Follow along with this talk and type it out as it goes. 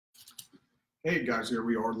Hey guys, here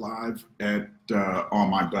we are live at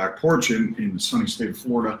on my back porch in the sunny state of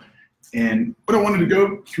Florida. And what I wanted to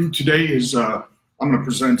go through today is I'm going to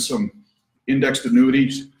present some indexed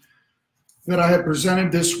annuities that I have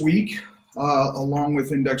presented this week, along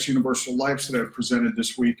with index universal lives that I've presented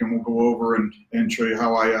this week. And we'll go over and show you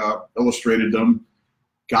how I illustrated them,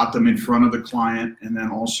 got them in front of the client, and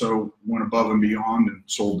then also went above and beyond and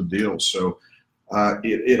sold the deal. So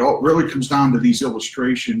it all really comes down to these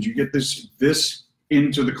illustrations. You get this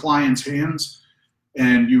into the client's hands,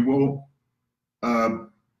 and you will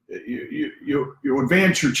you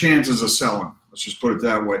advance your chances of selling. Let's just put it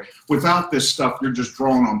that way. Without this stuff, you're just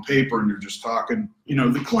drawing on paper and you're just talking,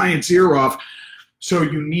 the client's ear off. So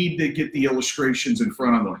you need to get the illustrations in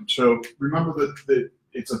front of them. So remember that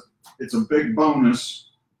it's a big bonus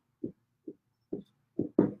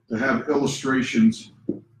to have illustrations.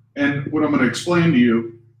 And what I'm going to explain to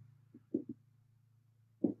you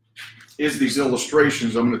is these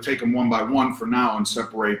illustrations. I'm going to take them one by one for now and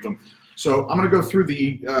separate them. So I'm going to go through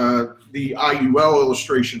the IUL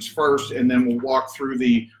illustrations first, and then we'll walk through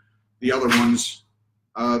the other ones.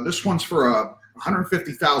 This one's for a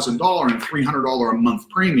 $150,000 and $300 a month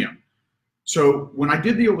premium. So when I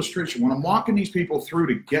did the illustration, when I'm walking these people through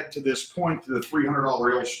to get to this point, to the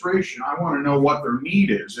 $300 illustration, I want to know what their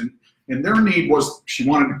need is. And their need was, she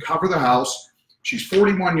wanted to cover the house. She's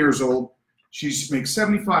 41 years old. She makes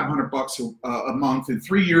 $7,500 a month. In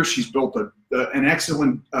 3 years, she's built an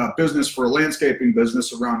excellent business for a landscaping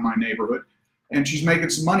business around my neighborhood. And she's making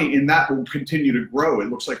some money, and that will continue to grow. It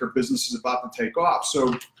looks like her business is about to take off.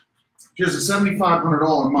 So she has a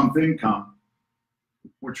 $7,500 a month income,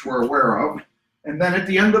 which we're aware of. And then at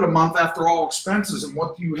the end of the month, after all expenses, and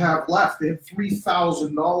what do you have left? They have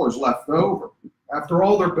 $3,000 left over after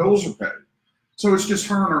all their bills are paid. So it's just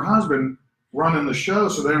her and her husband running the show,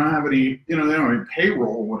 so they don't have any, they don't have any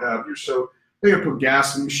payroll or what have you. So they have to put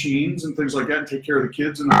gas in machines and things like that and take care of the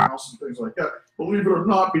kids in the house and things like that. Believe it or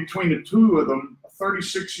not, between the two of them, a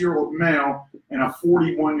 36-year-old male and a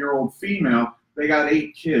 41-year-old female, they got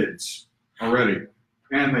 8 kids already.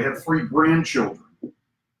 And they have 3 grandchildren,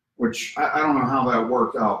 which I don't know how that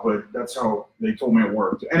worked out, but that's how they told me it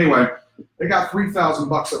worked. Anyway, they got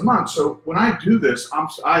 $3,000 a month. So when I do this,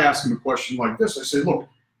 I ask them a question like this. I say, look,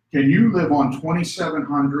 can you live on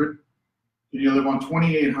 $2,700? Can you live on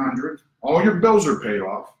 $2,800? All your bills are paid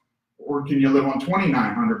off. Or can you live on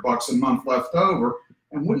 $2,900 a month left over?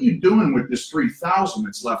 And what are you doing with this $3,000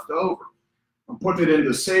 that's left over? I'm putting it into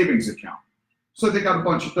the savings account. So they got a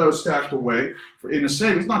bunch of those stacked away in a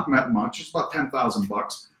savings. Not that much. It's about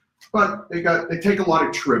 $10,000. But they take a lot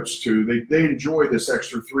of trips too. They enjoy this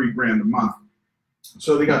extra $3,000 a month.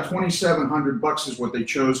 So they got $2,700 is what they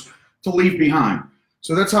chose to leave behind.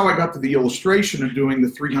 So that's how I got to the illustration of doing the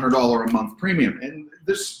 $300 a month premium. And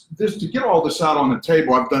this to get all this out on the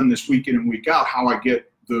table, I've done this week in and week out, how I get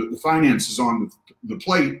the finances on the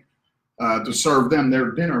plate to serve them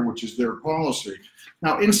their dinner, which is their policy.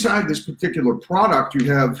 Now inside this particular product, you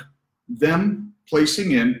have them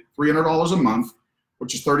placing in $300 a month,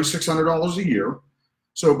 which is $3,600 a year.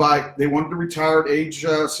 So they wanted to retire at age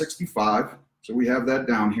 65. So we have that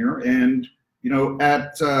down here. And,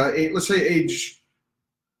 at let's say age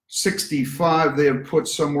 65, they have put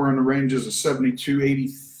somewhere in the ranges of 72,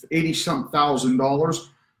 80 some thousand dollars.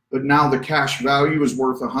 But now the cash value is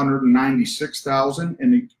worth 196,000,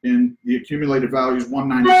 and the accumulated value is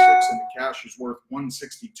 196, and the cash is worth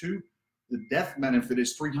 162. The death benefit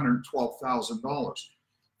is $312,000.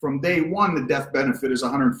 From day one, the death benefit is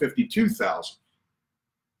 $152,000.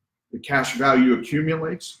 The cash value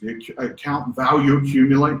accumulates, the account value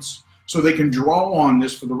accumulates, so they can draw on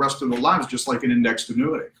this for the rest of their lives, just like an indexed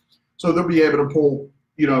annuity. So they'll be able to pull,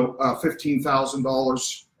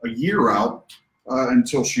 $15,000 a year out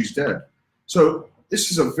until she's dead. So this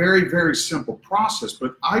is a very, very simple process.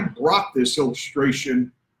 But I brought this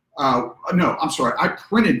illustration. I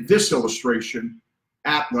printed this illustration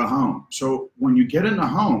at the home. So when you get in the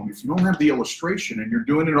home, if you don't have the illustration and you're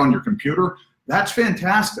doing it on your computer, that's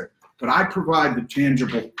fantastic. But I provide the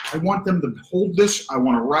tangible. I want them to hold this. I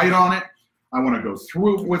want to write on it. I want to go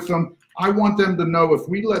through it with them. I want them to know if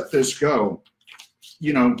we let this go,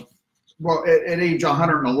 well, at age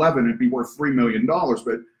 111, it'd be worth $3 million.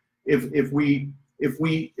 But if we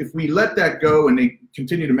let that go and they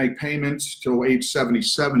continue to make payments till age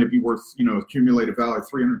 77, it'd be worth, accumulated value of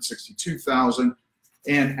 $362,000.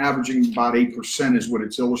 And averaging about 8% is what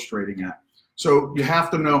it's illustrating at. So you have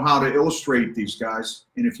to know how to illustrate these guys.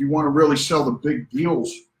 And if you want to really sell the big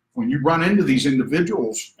deals, when you run into these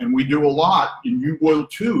individuals, and we do a lot, and you will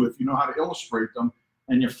too if you know how to illustrate them,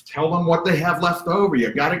 and you tell them what they have left over.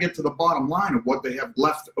 You got to get to the bottom line of what they have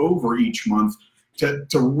left over each month to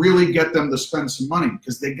really get them to spend some money,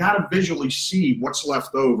 because they got to visually see what's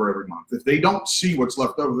left over every month. If they don't see what's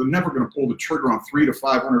left over, they're never going to pull the trigger on $300 to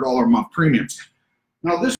 $500 a month premiums.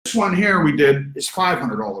 Now this one here we did is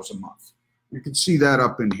 $500 a month. You can see that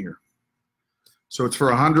up in here. So it's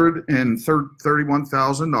for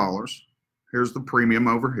 $131,000. Here's the premium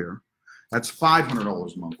over here. That's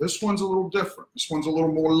 $500 a month. This one's a little different. This one's a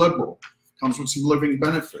little more liberal. Comes with some living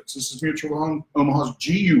benefits. This is Mutual Omaha's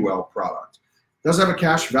GUL product. Does have a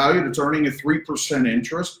cash value that's earning a 3%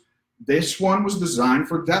 interest. This one was designed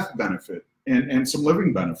for death benefit and some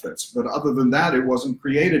living benefits. But other than that, it wasn't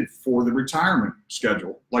created for the retirement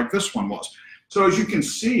schedule like this one was. So as you can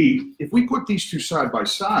see, if we put these two side by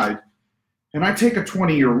side, and I take a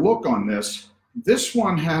 20-year look on this, this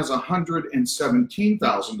one has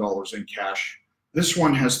 $117,000 in cash. This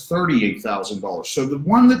one has $38,000. So the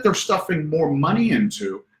one that they're stuffing more money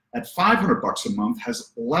into at $500 a month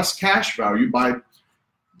has less cash value by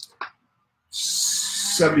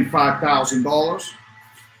 $75,000.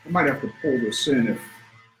 I might have to pull this in if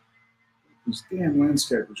these damn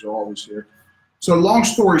landscapers are always here. So long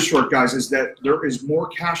story short, guys, is that there is more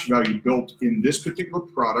cash value built in this particular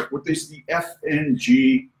product. What is the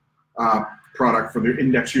FNG product for the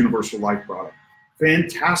Index Universal Life product.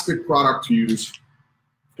 Fantastic product to use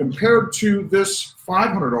compared to this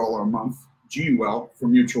 $500 a month GUL for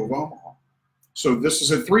Mutual of Omaha. So this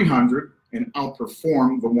is at $300 and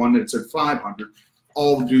outperformed the one that's at $500,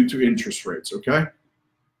 all due to interest rates, okay?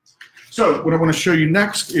 So what I want to show you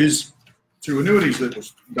next is two annuities that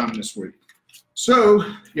was done this week. So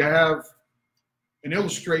you have an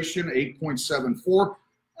illustration, 8.74.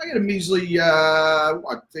 I got a measly,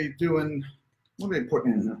 what they doing, what are they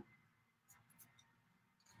putting in there?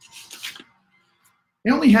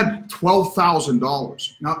 They only had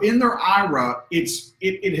 $12,000. Now in their IRA,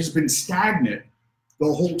 it has been stagnant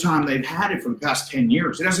the whole time they've had it for the past 10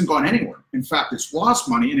 years. It hasn't gone anywhere. In fact, it's lost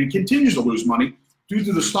money and it continues to lose money due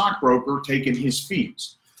to the stockbroker taking his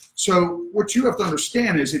fees. So what you have to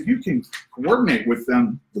understand is if you can coordinate with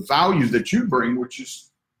them the value that you bring, which is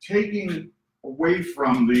taking away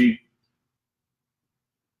from the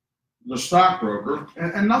stockbroker,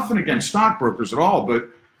 and nothing against stockbrokers at all, but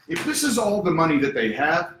if this is all the money that they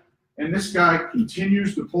have and this guy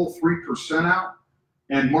continues to pull 3% out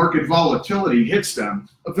and market volatility hits them,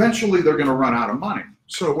 eventually they're going to run out of money.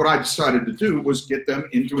 So what I decided to do was get them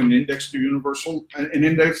into an indexed annuity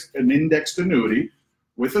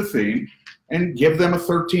with a theme and give them a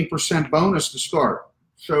 13% bonus to start.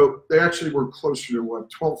 So they actually were closer to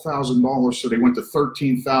what, $12,000, so they went to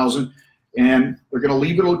 $13,000, and they're going to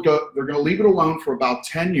leave it alone for about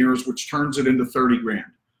 10 years, which turns it into 30 grand.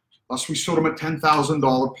 Plus we sold them a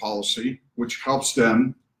 $10,000 policy, which helps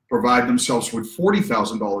them provide themselves with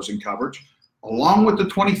 $40,000 in coverage, along with the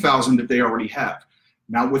 $20,000 that they already have.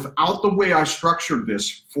 Now, without the way I structured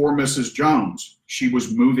this for Mrs. Jones, she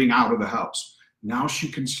was moving out of the house. Now she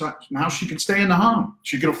can stay in the home.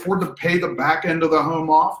 She can afford to pay the back end of the home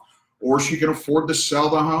off, or she can afford to sell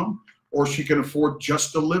the home, or she can afford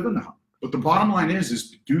just to live in the home. But the bottom line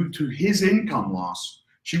is due to his income loss,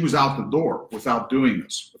 she was out the door without doing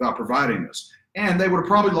this, without providing this. And they would have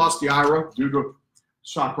probably lost the IRA due to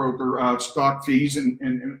stockbroker stock fees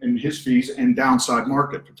and his fees and downside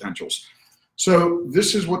market potentials. So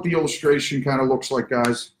this is what the illustration kind of looks like,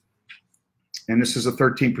 guys. And this is a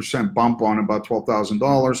 13% bump on about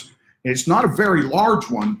 $12,000. It's not a very large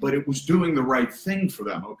one, but it was doing the right thing for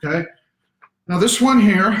them, okay? Now this one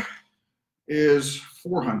here is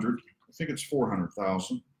 400. I think it's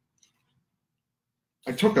 400,000.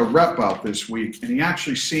 I took a rep out this week, and he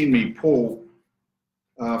actually seen me pull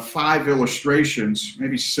 5 illustrations,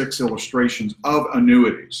 maybe 6 illustrations of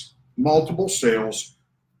annuities, multiple sales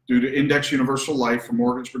due to Index Universal Life for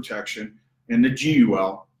mortgage protection and the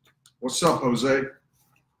GUL. What's up, Jose?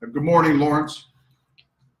 Good morning, Lawrence.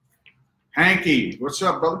 Hanky, what's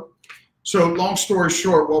up, brother? So long story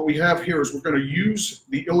short, what we have here is we're going to use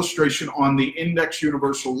the illustration on the Index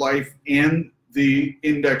Universal Life and the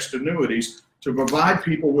indexed annuities to provide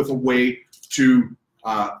people with a way to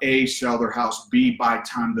A, sell their house, B, buy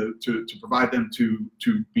time to provide them to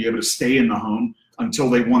be able to stay in the home until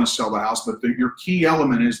they want to sell the house. But your key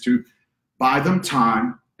element is to buy them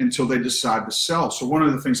time until they decide to sell. So one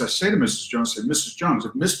of the things I say to Mrs. Jones, I say, Mrs. Jones,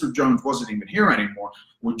 if Mr. Jones wasn't even here anymore,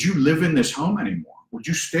 would you live in this home anymore? Would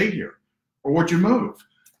you stay here? Or would you move?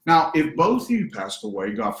 Now, if both of you passed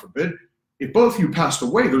away, God forbid, if both of you passed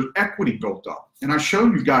away, there's equity built up. And I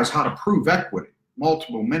showed you guys how to prove equity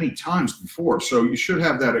many times before. So you should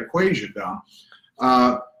have that equation down.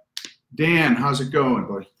 Dan, how's it going,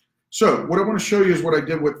 buddy? So what I want to show you is what I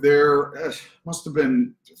did with their, must have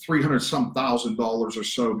been $300-some thousand or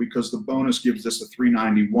so, because the bonus gives this a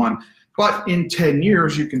 391. But in 10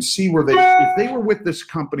 years, you can see where if they were with this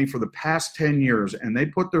company for the past 10 years and they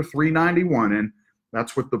put their 391 in,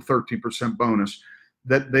 that's with the 13% bonus,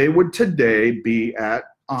 that they would today be at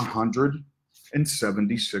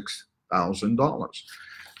 $176,000.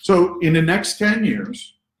 So in the next 10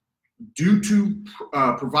 years, due to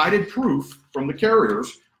provided proof from the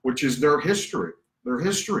carriers, which is their history.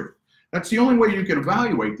 That's the only way you can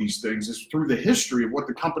evaluate these things, is through the history of what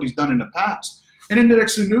the company's done in the past. And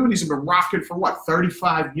index annuities have been rocking for what,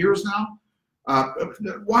 35 years now?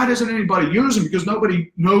 Why doesn't anybody use them? Because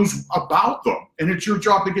nobody knows about them. And it's your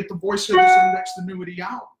job to get the voice of this indexed annuity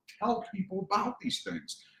out. Tell people about these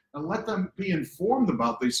things and let them be informed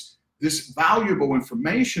about this valuable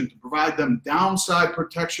information to provide them downside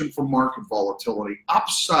protection from market volatility,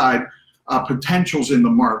 upside potentials in the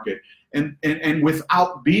market, and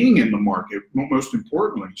without being in the market, most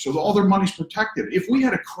importantly, so that all their money's protected. If we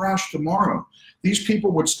had a crash tomorrow, these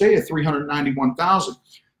people would stay at 391,000.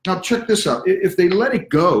 Now check this out. If they let it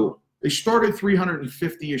go, they started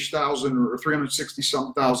 350-ish thousand or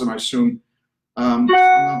 360-something thousand, I assume. I'm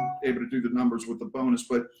not able to do the numbers with the bonus,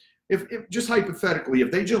 but if just hypothetically, if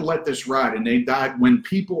they just let this ride and they died when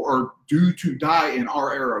people are due to die in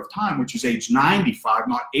our era of time, which is age 95,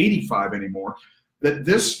 not 85 anymore, that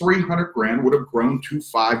this 300 grand would have grown to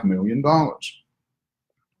 $5 million.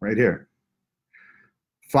 Right here.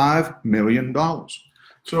 $5 million.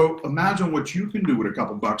 So imagine what you can do with a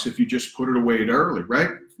couple bucks if you just put it away early,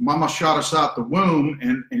 right? Mama shot us out the womb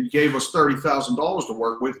and gave us $30,000 to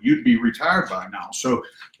work with, you'd be retired by now. So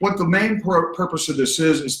what the main purpose of this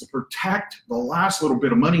is to protect the last little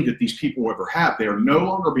bit of money that these people ever have. They are no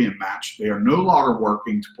longer being matched. They are no longer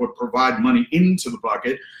working to provide money into the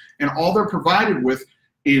bucket. And all they're provided with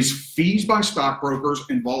is fees by stockbrokers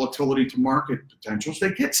and volatility to market potentials.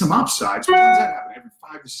 They get some upsides, but when's that happen? Every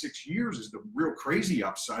 5 to 6 years is the real crazy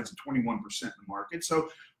upsides of 21% in the market. So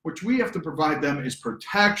what we have to provide them is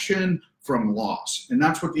protection from loss. And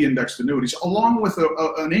that's what the indexed annuities, along with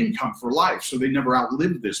an income for life, so they never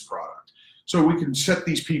outlive this product. So we can set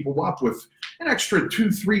these people up with an extra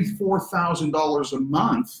 $2,000, $3,000, $4,000 a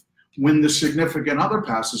month when the significant other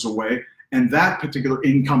passes away, and that particular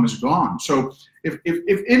income is gone. So if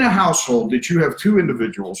in a household that you have two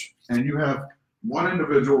individuals, and you have one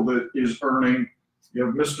individual that is earning, you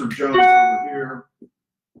have Mr. Jones over here,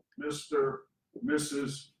 Mr.,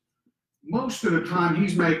 Mrs., most of the time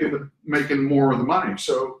he's making more of the money.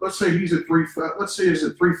 So let's say he's at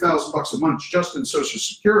 $3,000 a month just in Social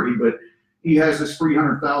Security, but he has this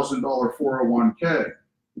 $300,000 401k,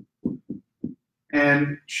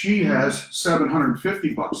 and she has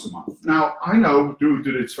 $750 a month. Now I know, due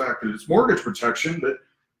to its fact that it's mortgage protection, that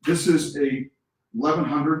this is a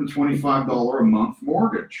 $1,125 a month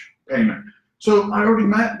mortgage payment. So I already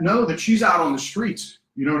know that she's out on the streets.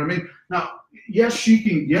 You know what I mean? Now, yes, she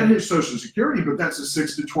can get his Social Security, but that's a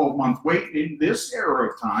 6 to 12 month wait in this era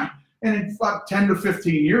of time. And in about 10 to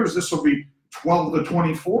 15 years, this will be 12 to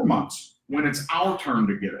 24 months when it's our turn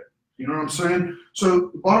to get it. You know what I'm saying?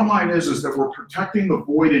 So the bottom line is that we're protecting the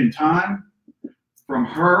void in time from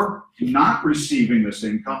her not receiving this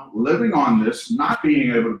income, living on this, not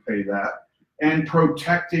being able to pay that, and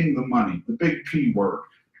protecting the money, the big P word,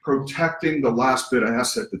 protecting the last bit of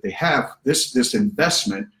asset that they have, this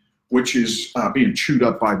investment, which is being chewed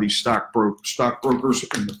up by these stockbrokers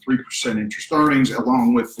and the 3% interest earnings,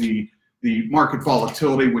 along with the market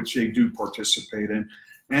volatility, which they do participate in.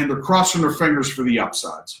 And they're crossing their fingers for the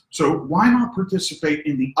upsides. So why not participate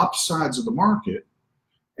in the upsides of the market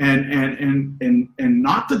and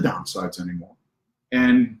not the downsides anymore,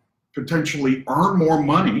 and potentially earn more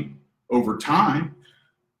money over time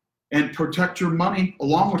and protect your money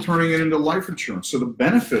along with turning it into life insurance. So the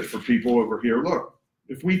benefit for people over here, look,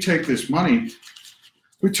 if we take this money,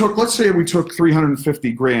 let's say we took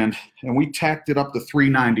 350 grand and we tacked it up to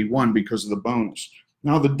 391 because of the bonus.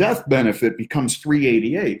 Now the death benefit becomes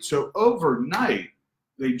 388. So overnight,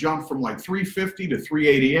 they jump from like 350 to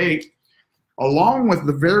 388, along with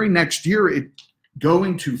the very next year, it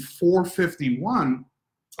going to 451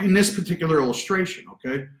 in this particular illustration,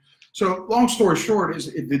 okay? So long story short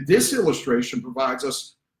is that this illustration provides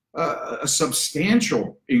us a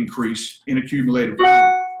substantial increase in accumulated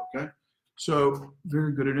value, okay? So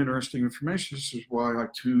very good and interesting information. This is why I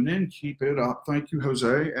tune in. Keep it up. Thank you,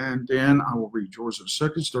 Jose. And Dan, I will read yours in a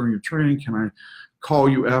second. During your training, can I call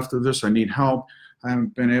you after this? I need help. I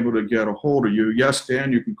haven't been able to get a hold of you. Yes,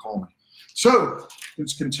 Dan, you can call me. So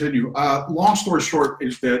let's continue. Long story short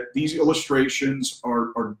is that these illustrations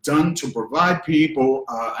are done to provide people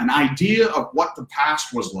an idea of what the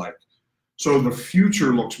past was like. So the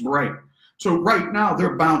future looks bright. So right now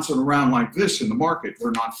they're bouncing around like this in the market.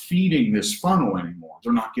 They're not feeding this funnel anymore.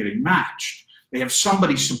 They're not getting matched. They have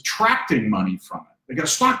somebody subtracting money from it. They got a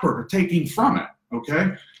stockbroker taking from it,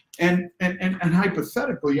 okay? And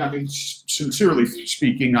hypothetically, I mean, sincerely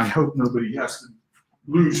speaking, I hope nobody has to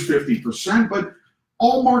lose 50%, but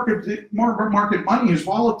all market money is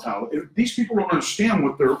volatile. If these people don't understand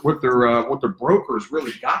what their brokers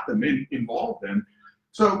really got them involved in.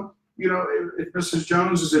 So, you know, if Mrs.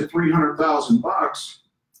 Jones is at $300,000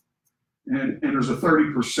 and there's a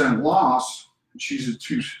 30% loss, she's at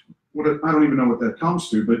I don't even know what that comes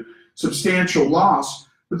to, but substantial loss.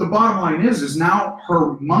 But the bottom line is now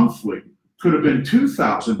her monthly could have been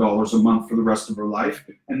 $2,000 a month for the rest of her life,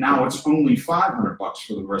 and now it's only $500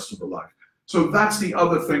 for the rest of her life. So that's the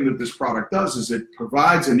other thing that this product does, is it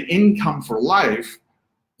provides an income for life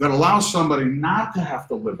that allows somebody not to have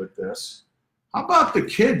to live at this. How about the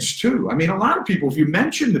kids too? I mean, a lot of people, if you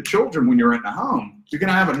mention the children when you're in the home, you're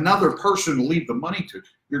gonna have another person to leave the money to.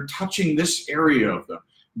 You're touching this area of them,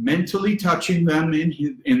 mentally touching them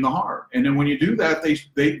in the heart. And then when you do that,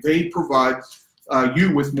 they provide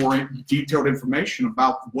you with more detailed information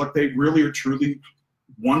about what they really or truly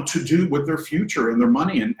want to do with their future and their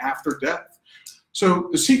money and after death. So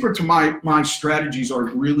the secret to my strategies are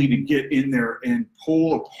really to get in there and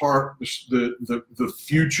pull apart the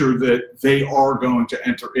future that they are going to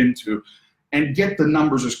enter into and get the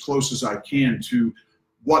numbers as close as I can to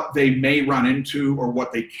what they may run into or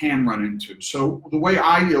what they can run into. So the way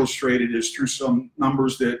I illustrate it is through some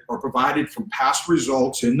numbers that are provided from past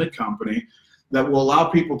results in the company that will allow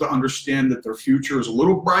people to understand that their future is a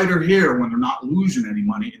little brighter here when they're not losing any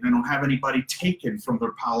money and they don't have anybody taken from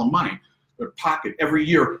their pile of money, their pocket. Every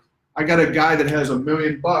year, I got a guy that has $1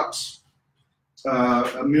 million,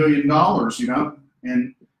 $1 million, you know,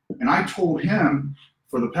 and I told him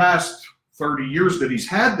for the past 30 years that he's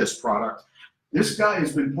had this product, this guy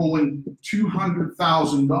has been pulling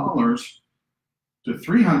 $200,000 to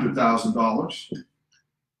 $300,000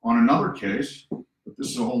 on another case, but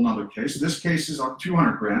this is a whole nother case. This case is on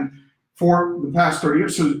 200 grand for the past 30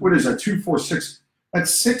 years. So what is that? 246.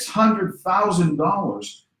 That's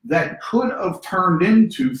 $600,000 that could have turned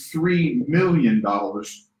into $3 million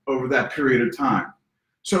over that period of time.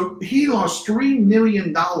 So he lost $3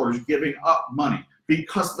 million giving up money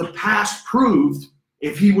because the past proved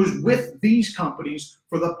if he was with these companies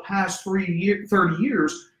for the past 30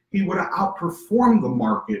 years, he would have outperformed the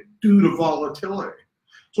market due to volatility.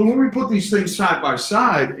 So when we put these things side by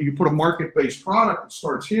side, you put a market-based product that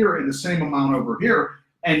starts here and the same amount over here,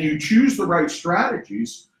 and you choose the right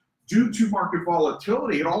strategies, due to market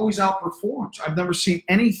volatility, it always outperforms. I've never seen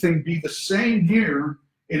anything be the same here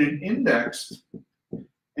in an indexed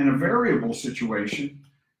and a variable situation,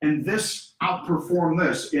 and this outperformed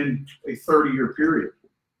this in a 30-year period.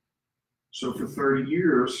 So for 30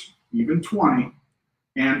 years, even 20,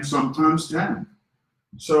 and sometimes 10.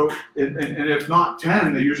 So, and if not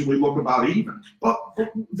 10, they usually look about even. But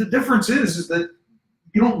the difference is that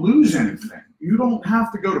you don't lose anything. You don't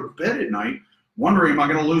have to go to bed at night wondering, am I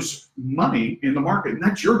going to lose money in the market? And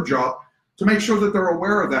that's your job to make sure that they're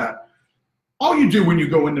aware of that. All you do when you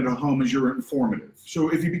go into the home is you're informative. So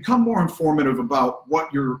if you become more informative about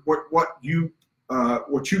what you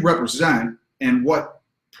represent and what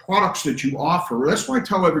products that you offer, that's why I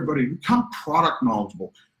tell everybody, become product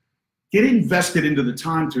knowledgeable. Get invested into the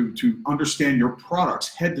time to understand your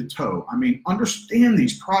products head to toe. I mean, understand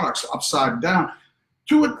these products upside down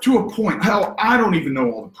to a point. Hell, I don't even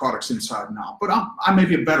know all the products inside and out, but I may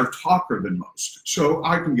be a better talker than most, so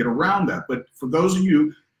I can get around that. But for those of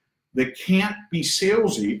you that can't be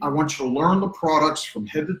salesy, I want you to learn the products from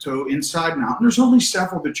head to toe, inside and out. And there's only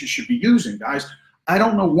several that you should be using, guys. I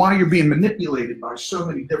don't know why you're being manipulated by so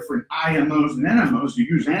many different IMOs and NMOs to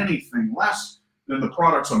use anything less than the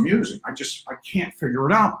products I'm using. I can't figure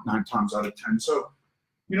it out 9 times out of 10. So,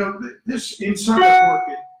 you know, this inside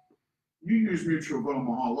market, you use Mutual of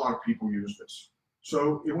Omaha, a lot of people use this.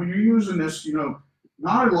 So when you're using this, you know,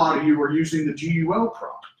 not a lot of you are using the GUL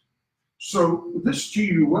product. So this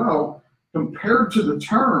GUL, compared to the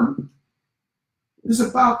term, is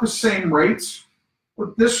about the same rates,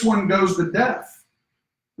 but this one goes to death.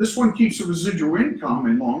 This one keeps the residual income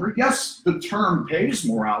in longer. Yes, the term pays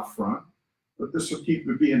more out front, but this will keep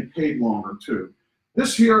it being paid longer too.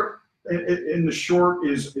 This here, in the short,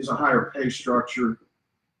 is a higher pay structure.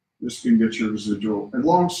 This can get your residual. And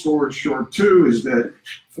long story short too is that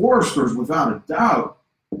Foresters, without a doubt,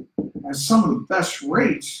 has some of the best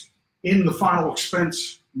rates in the final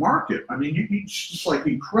expense market. I mean, it's just like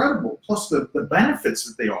incredible. Plus the benefits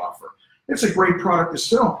that they offer. It's a great product to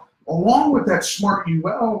sell. Along with that Smart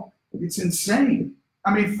UL, it's insane.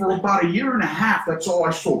 I mean, for about 1.5 years, that's all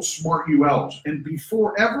I sold, Smart ULs. And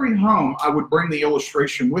before every home, I would bring the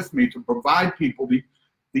illustration with me to provide people the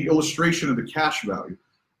illustration of the cash value.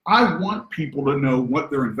 I want people to know what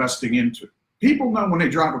they're investing into. People know when they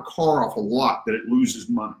drive a car off a lot that it loses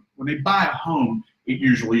money. When they buy a home, it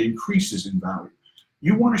usually increases in value.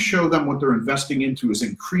 You want to show them what they're investing into is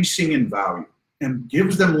increasing in value and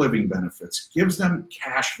gives them living benefits, gives them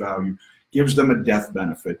cash value, gives them a death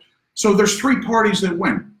benefit. So there's 3 parties that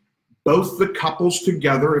win. Both the couples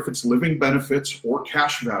together, if it's living benefits or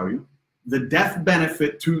cash value, the death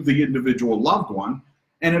benefit to the individual loved one,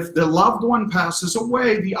 and if the loved one passes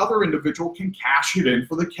away, the other individual can cash it in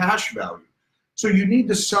for the cash value. So you need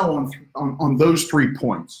to sell on those 3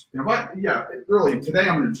 points. You know, yeah, really, today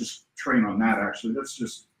I'm going to just train on that, actually. That's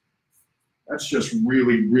just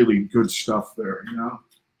really, really good stuff there, you know?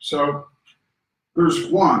 So there's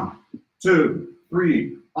 1, 2,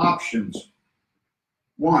 3 options.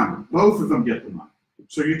 1, both of them get the money.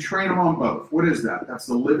 So you train them on both. What is that? That's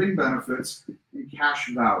the living benefits and cash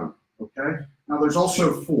value, okay? Now there's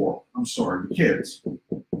also 4, I'm sorry, the kids.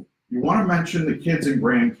 You want to mention the kids and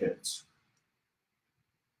grandkids.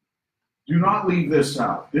 Do not leave this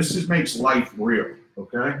out. This makes life real,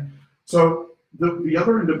 okay? So the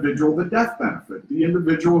other individual, the death benefit, the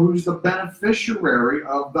individual who's the beneficiary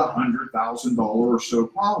of the $100,000 or so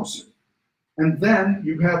policy. And then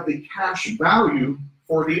you have the cash value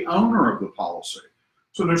for the owner of the policy.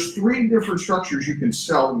 So there's 3 different structures you can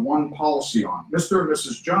sell one policy on. Mr. and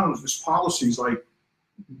Mrs. Jones, this policy is like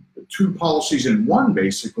 2 policies in one,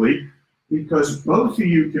 basically, because both of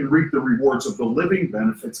you can reap the rewards of the living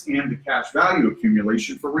benefits and the cash value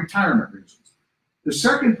accumulation for retirement reasons. The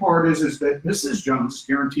second part is that Mrs. Jones is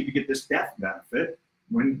guaranteed to get this death benefit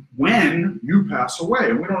when you pass away.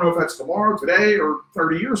 And we don't know if that's tomorrow, today, or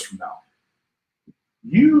 30 years from now.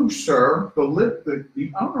 You, sir,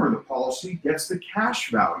 the owner of the policy, gets the cash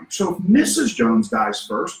value. So if Mrs. Jones dies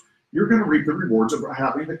first, you're going to reap the rewards of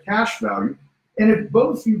having the cash value. And if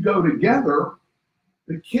both you go together,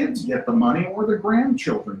 the kids get the money or the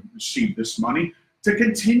grandchildren receive this money to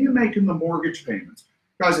continue making the mortgage payments.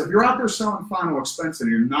 Guys, if you're out there selling final expense and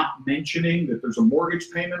you're not mentioning that there's a mortgage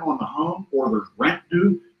payment on the home or there's rent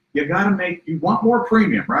due, you want more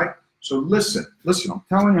premium, right? So listen, I'm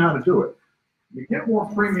telling you how to do it. You get more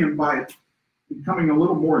premium by becoming a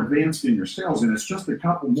little more advanced in your sales, and it's just a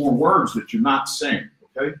couple more words that you're not saying,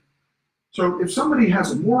 okay? So if somebody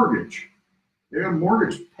has a mortgage, they have a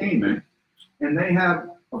mortgage payment, and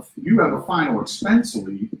you have a final expense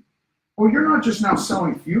lead, well, you're not just now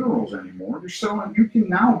selling funerals anymore. You can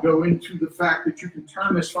now go into the fact that you can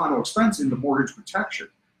turn this final expense into mortgage protection.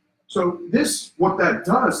 So what that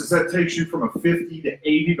does is that takes you from a $50 to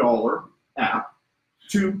 $80 app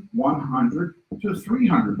to $100 to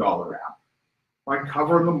 $300 app by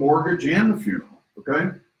covering the mortgage and the funeral,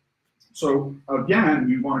 okay? So again,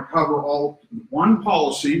 you want to cover one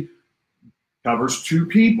policy covers 2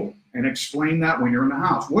 people, and explain that when you're in the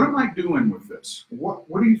house. What am I doing with this? What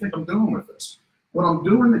do you think I'm doing with this? What I'm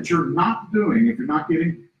doing that you're not doing, if you're not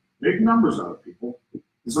getting big numbers out of people,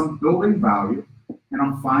 is I'm building value, and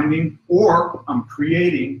I'm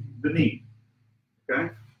creating the need, okay?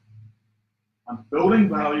 I'm building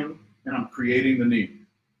value, and I'm creating the need.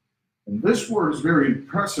 And this word is very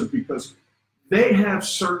impressive because they have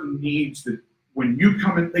certain needs that when you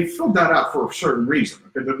come in, they filled that out for a certain reason.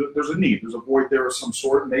 Okay? There's a need, there's a void there of some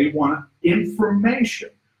sort, and they want information.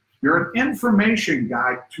 You're an information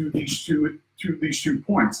guide to these two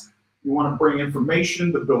points. You want to bring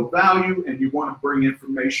information to build value, and you want to bring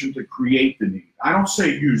information to create the need. I don't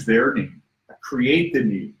say use their need, I create the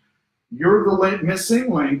need. You're the missing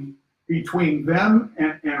link between them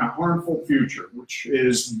and a harmful future, which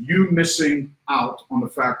is you missing out on the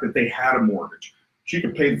fact that they had a mortgage. She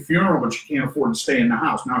could pay the funeral, but she can't afford to stay in the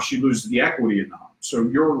house. Now she loses the equity in the home. So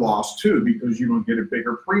you're lost too because you don't get a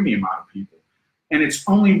bigger premium out of people. And it's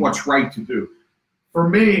only what's right to do. For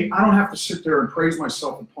me, I don't have to sit there and praise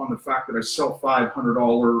myself upon the fact that I sell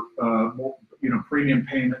 $500 premium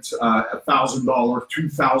payments, $1,000,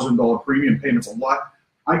 $2,000 premium payments a lot.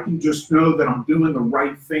 I can just know that I'm doing the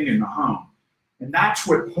right thing in the home. And that's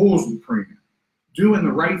what pulls the premium. Doing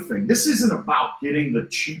the right thing. This isn't about getting the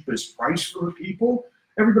cheapest price for the people.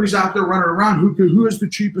 Everybody's out there running around. Who has the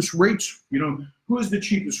cheapest rates? Who has the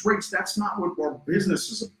cheapest rates? That's not what our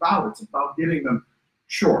business is about. It's about getting them.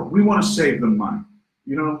 Sure, we want to save them money.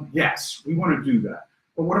 Yes, we want to do that.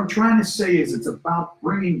 But what I'm trying to say is it's about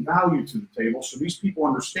bringing value to the table so these people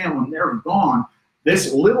understand when they're gone,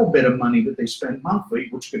 this little bit of money that they spend monthly,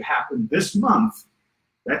 which could happen this month,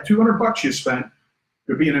 that $200 you spent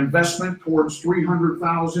could be an investment towards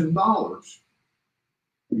 $300,000,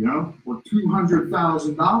 you know, or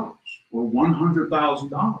 $200,000 or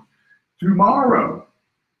 $100,000. Tomorrow,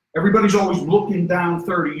 everybody's always looking down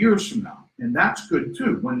 30 years from now, and that's good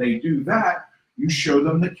too. When they do that, you show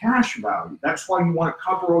them the cash value. That's why you want to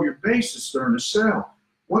cover all your bases during a sale.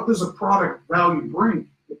 What does a product value bring?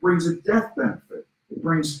 It brings a death benefit. It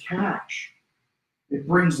brings cash. It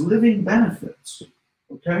brings living benefits,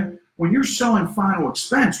 okay? When you're selling final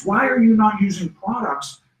expense, why are you not using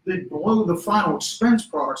products that blow the final expense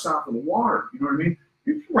products out of the water? You know what I mean?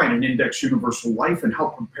 You can write an index universal life and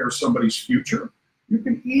help prepare somebody's future. You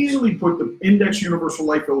can easily put the index universal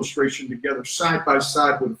life illustration together side by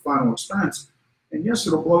side with the final expense. And yes,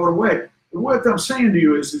 it'll blow it away. But what I'm saying to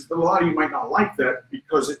you is that a lot of you might not like that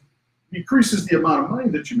because it decreases the amount of money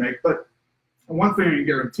that you make. But one thing I can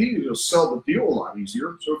guarantee you, you'll sell the deal a lot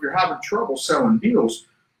easier. So if you're having trouble selling deals,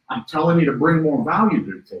 I'm telling you to bring more value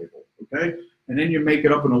to the table, okay? And then you make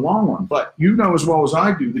it up in the long run. But you know as well as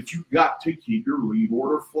I do that you've got to keep your lead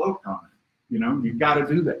order flow coming. You know, you've got to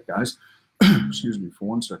do that, guys. Excuse me for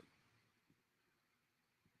 1 second.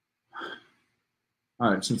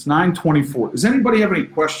 All right, so it's 9:24. Does anybody have any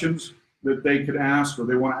questions that they could ask or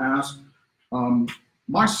they want to ask?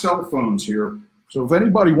 My cell phone's here, so if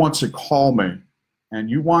anybody wants to call me and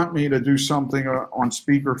you want me to do something on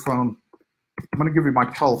speakerphone, I'm going to give you my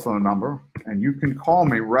telephone number, and you can call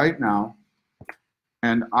me right now,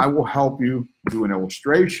 and I will help you do an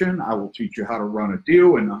illustration. I will teach you how to run a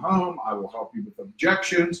deal in the home. I will help you with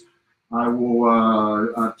objections. I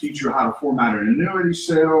will teach you how to format an annuity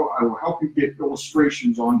sale. I will help you get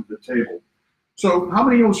illustrations onto the table. So how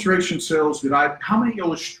many illustrations did I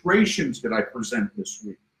present this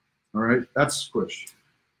week? All right, that's the question.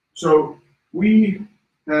 So we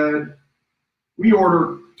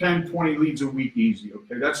order 10, 20 leads a week easy,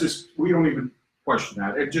 okay? That's just, we don't even question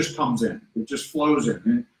that. It just comes in. It just flows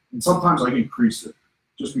in. And sometimes I increase it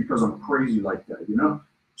just because I'm crazy like that, you know?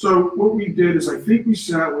 So what we did is I think we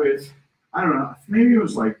sat with, I don't know, maybe it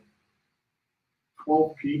was like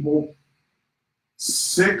 12 people,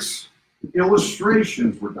 6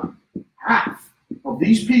 illustrations were done. Half of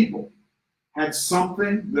these people had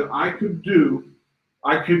something that I could do,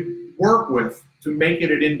 I could work with to make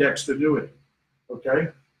it an indexed annuity, okay?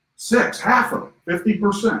 6, half of it,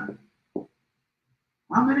 50%.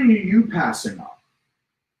 How many are you passing up?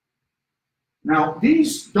 Now,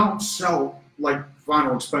 these don't sell like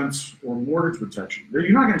final expense or mortgage protection.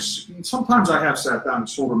 You're not going to, sometimes I have sat down and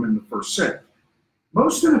sold them in the first sit.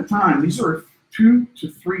 Most of the time, these are 2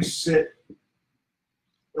 to 3 sit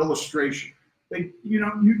illustration. They, you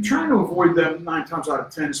know, you're trying to avoid them 9 times out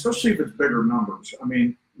of 10, especially if it's bigger numbers. I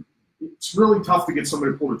mean, it's really tough to get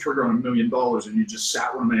somebody to pull the trigger on $1 million and you just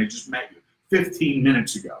sat with them and they just met you 15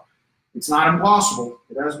 minutes ago. It's not impossible.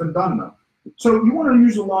 It has been done though. So you want to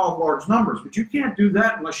use the law of large numbers, but you can't do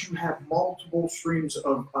that unless you have multiple streams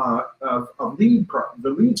of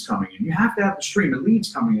the leads coming in. You have to have the stream of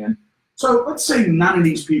leads coming in. So let's say none of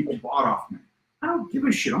these people bought off me. I don't give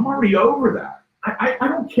a shit. I'm already over that. I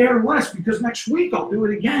don't care less because next week I'll do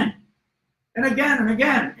it again and again and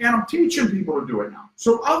again. And I'm teaching people to do it now.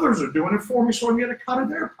 So others are doing it for me so I can get a cut of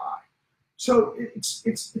their pie. So it's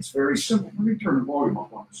very simple. Let me turn the volume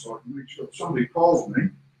up on this so I can make sure if somebody calls me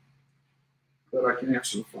that I can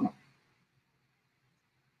answer the phone.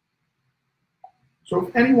 So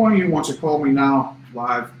if any one of you wants to call me now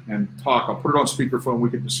live and talk, I'll put it on speakerphone. We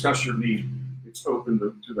can discuss your need. It's open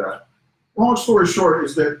to that. Long story short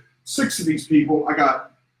is that 6 of these people,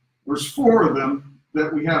 there's 4 of them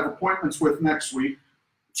that we have appointments with next week.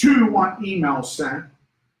 2 want emails sent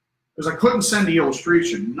because I couldn't send the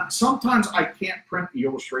illustration. Sometimes I can't print the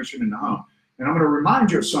illustration in the home. And I'm going to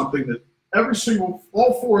remind you of something that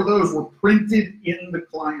all 4 of those were printed in the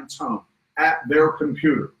client's home at their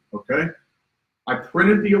computer, okay? I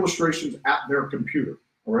printed the illustrations at their computer,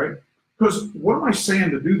 all right? Because what am I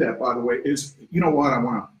saying to do that, by the way, is, you know what, I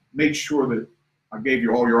want to make sure that I gave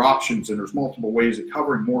you all your options and there's multiple ways of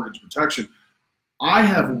covering mortgage protection. I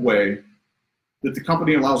have a way that the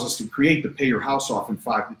company allows us to create to pay your house off in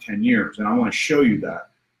 5 to 10 years, and I want to show you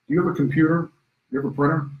that. Do you have a computer? Do you have a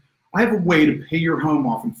printer? I have a way to pay your home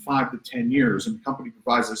off in 5 to 10 years, and the company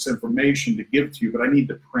provides this information to give to you, but I need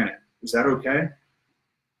to print it. Is that okay?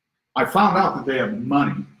 I found out that they have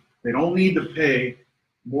money. They don't need to pay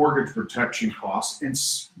mortgage protection costs. And,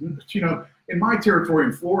 you know, in my territory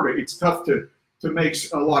in Florida, it's tough to to make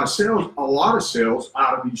a lot of sales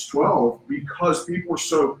out of these 12 because people are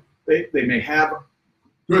so, they may have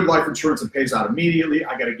good life insurance that pays out immediately.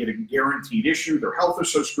 I got to get a guaranteed issue. Their health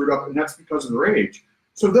is so screwed up, and that's because of their age.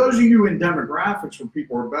 So those of you in demographics where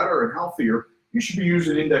people are better and healthier, you should be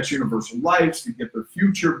using index universal lives to get their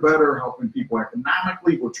future better, helping people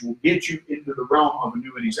economically, which will get you into the realm of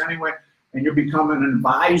annuities anyway, and you'll become an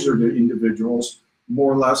advisor to individuals,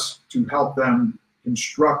 more or less, to help them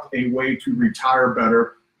construct a way to retire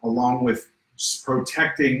better, along with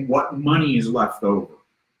protecting what money is left over.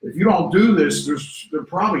 If you don't do this, they're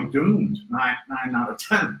probably doomed, nine out of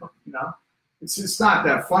 10, you know? It's not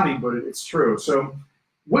that funny, but it's true. So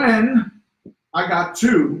when I got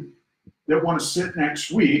two that want to sit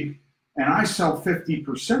next week, and I sell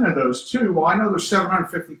 50% of those two, well, I know there's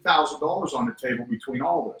 $750,000 on the table between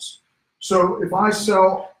all this. So if I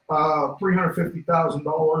sell $350,000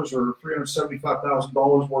 or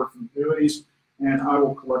 $375,000 worth of annuities, and I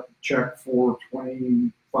will collect a check for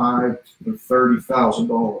 $25,000 to $30,000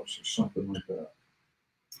 or something like that.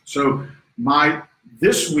 So my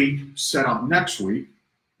this week set up next week,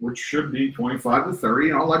 which should be 25 to 30,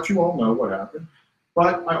 and I'll let you all know what happened.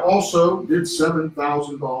 But I also did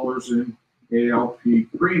 $7,000 in ALP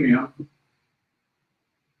premium,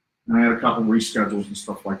 and I had a couple reschedules and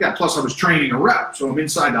stuff like that. Plus, I was training a rep, so I'm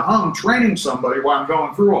inside the home training somebody while I'm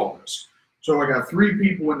going through all this. So I got 3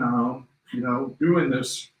 people in the home, you know, doing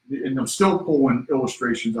this, and I'm still pulling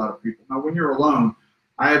illustrations out of people. Now, when you're alone,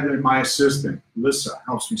 I have my assistant, Lissa,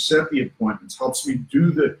 helps me set the appointments, helps me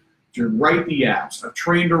to write the apps. I've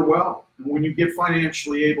trained her well. And when you get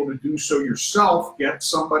financially able to do so yourself, get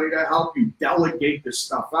somebody to help you delegate this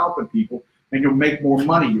stuff out to people, and you'll make more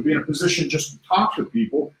money. You'll be in a position just to talk to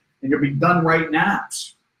people, and you'll be done writing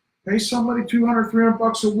apps. Pay somebody $200,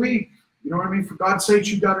 $300 a week. You know what I mean? For God's sakes,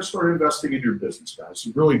 you got to start investing in your business, guys.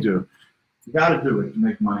 You really do. You got to do it to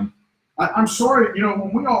make money. I'm sorry, you know,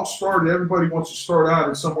 when we all started, everybody wants to start out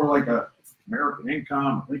in somewhere like a American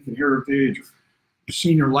Income, Lincoln Heritage, or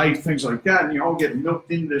Senior Life, things like that, and you all get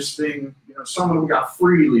milked in this thing. You know, some of them got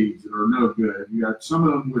free leads that are no good. You got some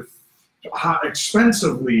of them with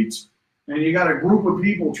expensive leads, and you got a group of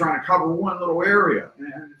people trying to cover one little area,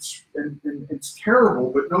 and it's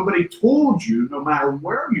terrible. But nobody told you, no matter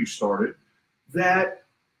where you started, that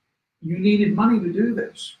you needed money to do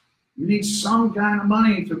this. You need some kind of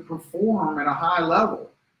money to perform at a high level.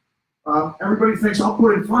 Everybody thinks I'll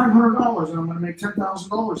put in $500 and I'm going to make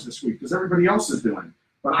 $10,000 this week because everybody else is doing it.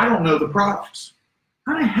 But I don't know the products.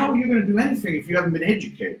 How the hell are you going to do anything if you haven't been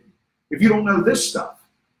educated? If you don't know this stuff?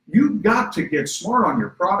 You've got to get smart on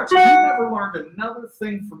your products. If you never learned another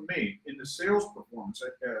thing from me in the sales performance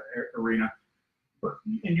arena,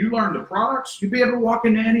 and you learn the products, you'd be able to walk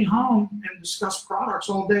into any home and discuss products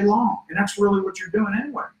all day long. And that's really what you're doing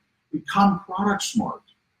anyway. Become product smart.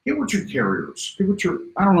 Get with your carriers. Get with your,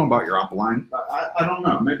 I don't know about your upline. I don't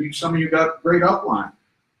know. Maybe some of you got great upline.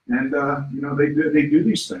 And, you know, they do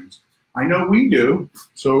these things. I know we do.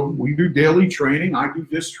 So we do daily training. I do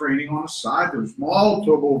this training on the side. There's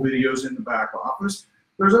multiple videos in the back office.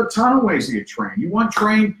 There's a ton of ways to get trained. You want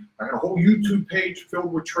trained? I got a whole YouTube page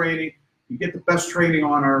filled with training. You get the best training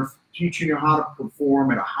on earth, teaching you how to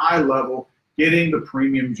perform at a high level, getting the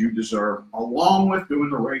premiums you deserve, along with doing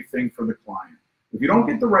the right thing for the client. If you don't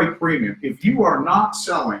get the right premium, if you are not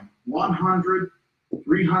selling $100,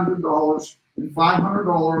 $300, and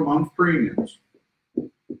 $500 a month premiums,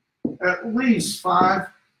 at least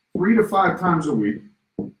 3 to 5 times a week,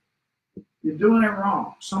 you're doing it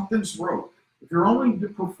wrong. Something's broke. If you're only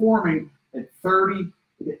performing at $30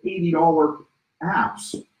 to $80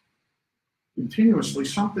 apps continuously,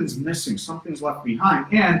 something's missing, something's left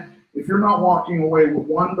behind. And if you're not walking away with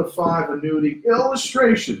 1 to 5 annuity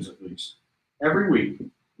illustrations at least every week,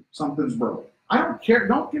 something's broke. I don't care.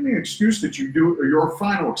 Don't give me an excuse that you do your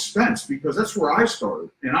final expense, because that's where I started.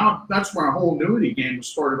 And that's where my whole annuity game was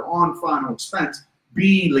started, on final expense.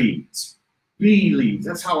 B leads. B leads.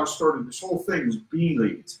 That's how I started this whole thing, was B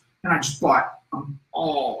leads. And I just bought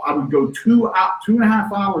I would go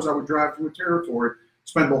 2.5 hours, I would drive to a territory,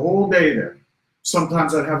 spend the whole day there.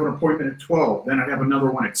 Sometimes I'd have an appointment at 12, then I'd have another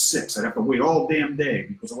one at 6. I'd have to wait all damn day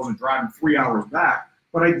because I wasn't driving 3 hours back,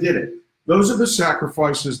 but I did it. Those are the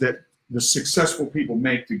sacrifices that the successful people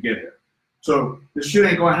make to get here. So this shit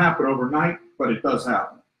ain't going to happen overnight, but it does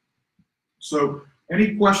happen. So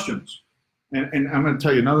any questions? And I'm going to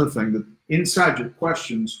tell you another thing, that inside your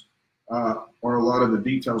questions are a lot of the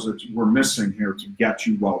details that we're missing here to get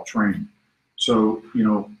you well trained. So, you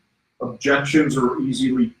know, objections are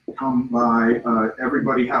easily come by.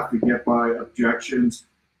 Everybody have to get by objections.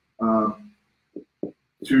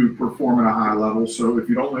 to perform at a high level. So if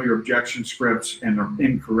you don't know your objection scripts and they're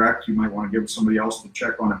incorrect, you might want to give somebody else to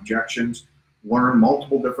check on objections. Learn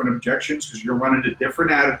multiple different objections because you're running to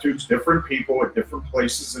different attitudes, different people at different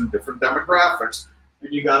places and different demographics.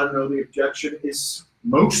 And you got to know the objection is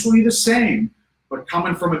mostly the same, but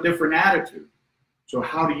coming from a different attitude. So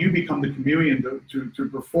how do you become the chameleon to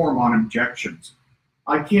perform on objections?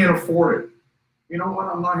 I can't afford it. You know what?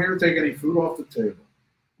 I'm not here to take any food off the table.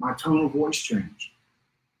 My tone of voice changed.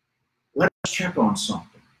 Let's check on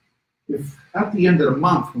something. If at the end of the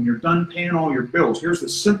month, when you're done paying all your bills, here's the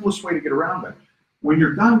simplest way to get around that. When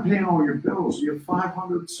you're done paying all your bills, you have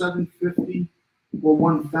 500, 750, or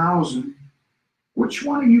 1,000. Which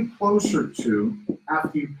one are you closer to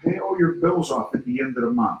after you pay all your bills off at the end of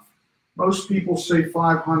the month? Most people say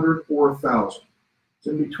 500 or 1,000. It's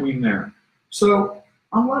in between there. So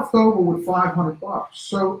I'm left over with 500 bucks.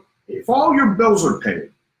 So if all your bills are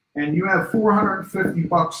paid and you have 450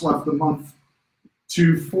 bucks left a month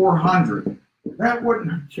to 400, that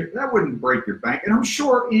wouldn't break your bank. And I'm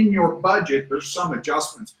sure in your budget there's some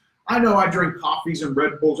adjustments. I know I drink coffees and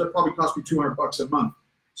Red Bulls. That probably cost me 200 bucks a month.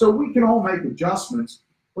 So we can all make adjustments.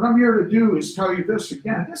 What I'm here to do is tell you this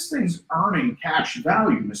again. This thing's earning cash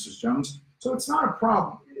value, Mrs. Jones. So it's not a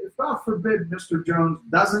problem. If God forbid Mr. Jones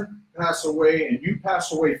doesn't pass away and you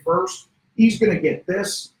pass away first, he's going to get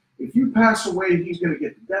this. If you pass away, he's going to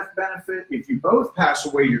get the death benefit. If you both pass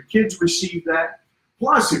away, your kids receive that.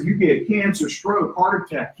 Plus, if you get cancer, stroke, heart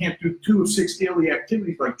attack, can't do 2 of 6 daily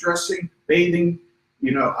activities like dressing, bathing,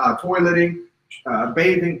 toileting,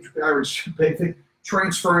 bathing,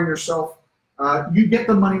 transferring yourself, you get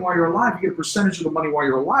the money while you're alive. You get a percentage of the money while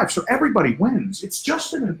you're alive. So everybody wins. It's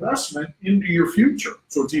just an investment into your future.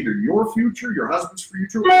 So it's either your future, your husband's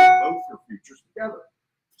future, or both your futures together.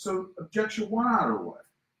 So objection 1 out of the way.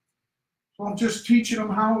 So I'm just teaching them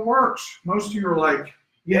how it works. Most of you are like,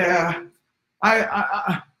 yeah,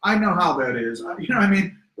 I know how that is. You know what I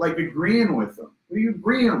mean? Like agreeing with them. What are you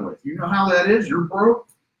agreeing with? You know how that is? You're broke.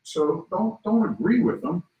 So don't agree with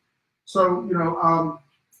them. So,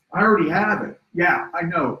 I already have it. Yeah, I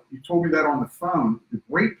know. You told me that on the phone. The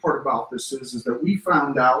great part about this is that we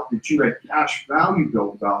found out that you had cash value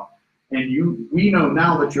built up, and we know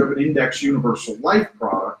now that you have an index universal life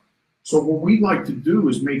product. So what we'd like to do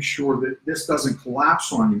is make sure that this doesn't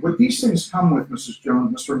collapse on you. What these things come with, Mrs.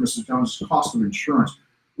 Jones, Mr. and Mrs. Jones, is cost of insurance,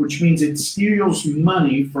 which means it steals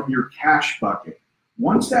money from your cash bucket.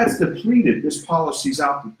 Once that's depleted, this policy's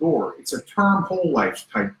out the door. It's a term whole life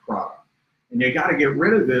type product. And you got to get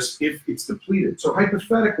rid of this if it's depleted. So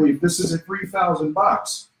hypothetically, if this is at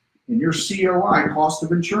 $3,000 and your COI, cost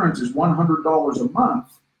of insurance, is $100 a month,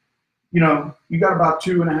 you got about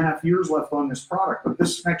 2.5 years left on this product. But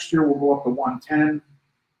this next year will go up to 110,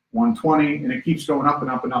 120, and it keeps going up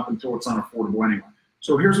and up and up until it's unaffordable anyway.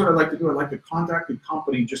 So here's what I'd like to do. I'd like to contact the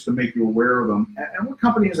company just to make you aware of them. And what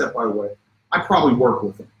company is that, by the way? I probably work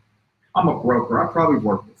with them. I'm a broker. I probably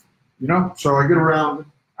work with them. So I get around.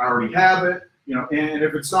 I already have it. And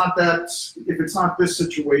if it's not this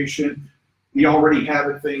situation, the already have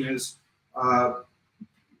it thing is,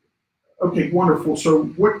 okay, wonderful. So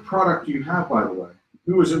what product do you have, by the way?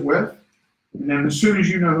 Who is it with? And then as soon as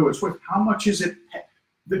you know who it's with, how much is it?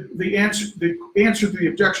 The answer to the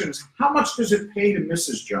objection is, how much does it pay to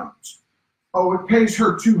Mrs. Jones? Oh, it pays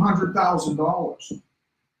her $200,000.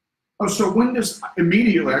 Oh, so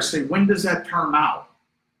immediately I say, when does that term out?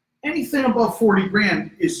 Anything above 40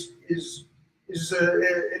 grand is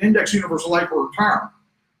an index universal life or a term.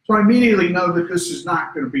 So I immediately know that this is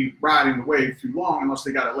not going to be riding the wave too long unless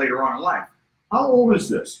they got it later on in life. How old is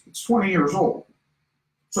this? It's 20 years old.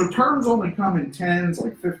 So terms only come in 10s,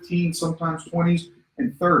 like 15, sometimes 20s,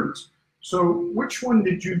 and 30s. So which one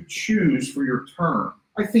did you choose for your term?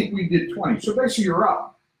 I think we did 20. So basically you're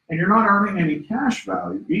up. And you're not earning any cash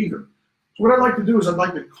value either. So what I'd like to do is I'd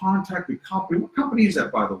like to contact the company. What company is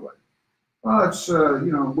that, by the way? It's,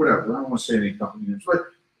 whatever. I don't want to say any company names. But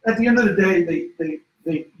at the end of the day,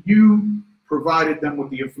 you provided them with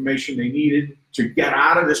the information they needed to get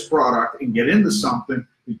out of this product and get into something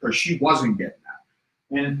because she wasn't getting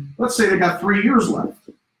that. And let's say they got 3 years left.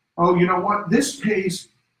 Oh, you know what? This pays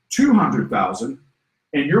 $200,000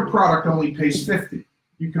 and your product only pays $50,000.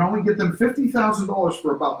 You can only get them $50,000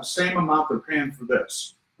 for about the same amount they're paying for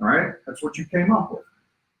this. All right? That's what you came up with.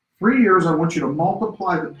 3 years, I want you to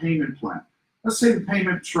multiply the payment plan. Let's say the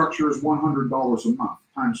payment structure is $100 a month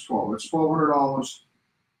times 12. That's $1,200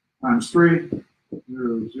 times 3,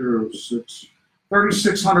 0.06.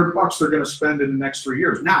 $3,600 they're going to spend in the next 3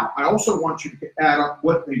 years. Now, I also want you to add up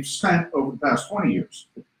what they've spent over the past 20 years.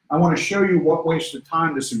 I want to show you what waste of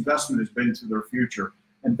time this investment has been to their future.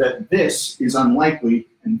 and that this is unlikely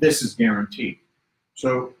and this is guaranteed.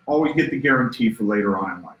 So always get the guarantee for later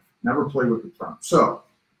on in life. Never play with the term. So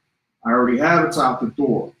I already have it's out the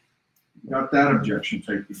door. Got that objection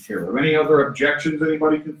taken care of. Any other objections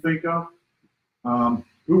anybody can think of?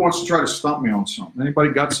 Who wants to try to stump me on something?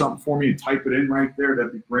 Anybody got something for me? Type it in right there.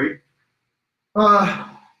 That'd be great. Well,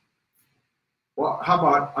 how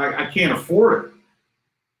about I can't afford it?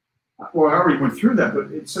 Well, I already went through that,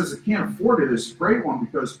 but it says it can't afford it is a great one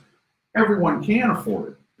because everyone can afford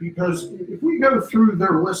it. Because if we go through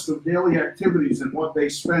their list of daily activities and what they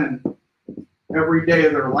spend every day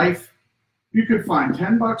of their life, you could find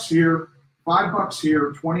 10 bucks here, 5 bucks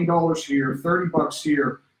here, $20 here, 30 bucks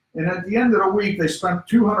here. And at the end of the week, they spent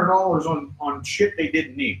 $200 on shit they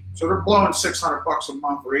didn't need. So they're blowing 600 bucks a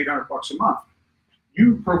month or 800 bucks a month.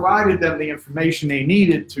 You provided them the information they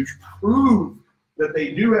needed to prove that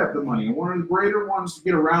they do have the money. And one of the greater ones to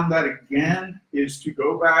get around that again is to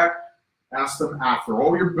go back, ask them after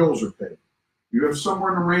all your bills are paid. You have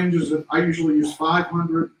somewhere in the ranges of, I usually use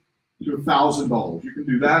 $500 to $1,000. You can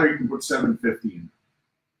do that, or you can put $750 in.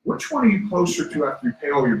 Which one are you closer to after you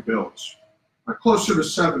pay all your bills? Closer to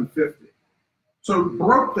 $750. So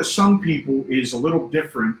broke to some people is a little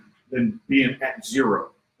different than being at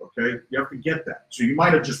zero. Okay, you have to get that. So you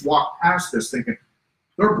might have just walked past this thinking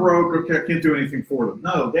they're broke. Okay, I can't do anything for them.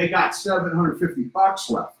 No, they got 750 bucks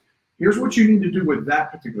left. Here's what you need to do with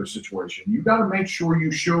that particular situation. You got to make sure you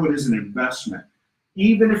show it as an investment,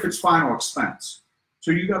 even if it's final expense.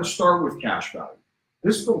 So you got to start with cash value.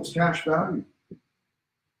 This builds cash value.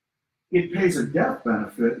 It pays a death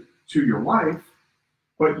benefit to your wife,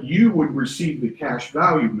 but you would receive the cash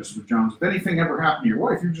value, Mr. Jones. If anything ever happened to your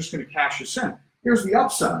wife, you're just going to cash this in. Here's the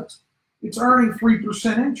upsides. It's earning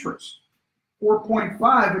 3% interest, 4.5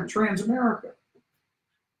 at Transamerica,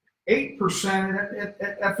 8%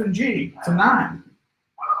 at F&G to 9. You know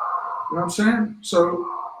what I'm saying? So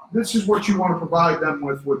this is what you want to provide them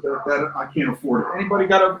with that I can't afford it. Anybody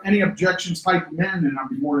got any objections, type them in, and I'll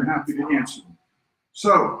be more than happy to answer them.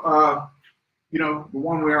 So, you know, the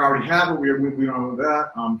one we already have, we know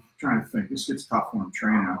that. I'm trying to think. This gets tough when I'm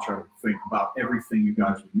training. I try to think about everything you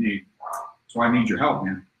guys would need. So I need your help,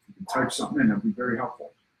 man. If you can type something in, that'd be very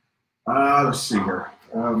helpful. Let's see here.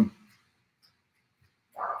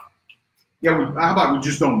 Yeah, how about we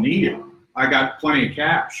just don't need it? I got plenty of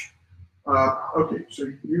cash. Okay,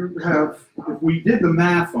 so you have, if we did the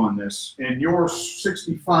math on this, and you're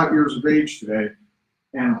 65 years of age today,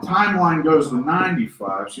 and timeline goes to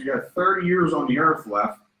 95, so you got 30 years on the earth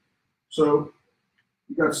left. So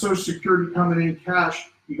you got Social Security coming in cash.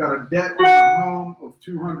 You got a debt on your home of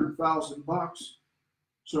 200,000 bucks.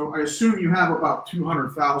 So I assume you have about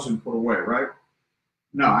 200,000 put away, right?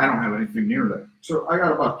 No, I don't have anything near that. So I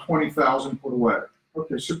got about 20,000 put away.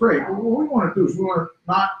 Okay, so great. Well, what we want to do is we want to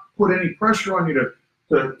not put any pressure on you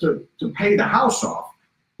to pay the house off.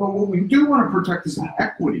 But what we do want to protect is the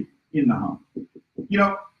equity in the home. You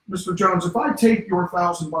know, Mr. Jones, if I take your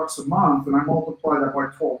 $1,000 a month and I multiply that by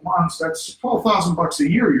 12 months, that's 12,000 bucks a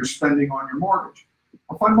year you're spending on your mortgage.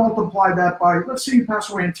 If I multiply that by, let's say you pass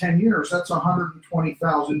away in 10 years, that's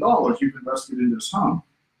 $120,000 you've invested in this home.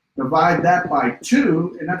 Divide that by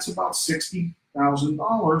 2, and that's about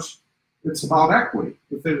 $60,000. It's about equity.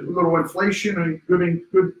 With a little inflation and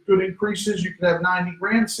good increases, you could have 90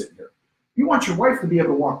 grand sitting there. You want your wife to be able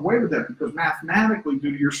to walk away with that because mathematically,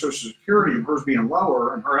 due to your Social Security and hers being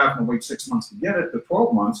lower and her having to wait 6 months to get it, to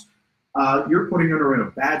 12 months, you're putting her in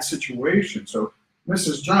a bad situation. So,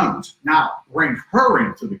 Mrs. Jones, now bring her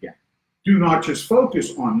into the game. Do not just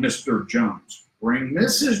focus on Mr. Jones. Bring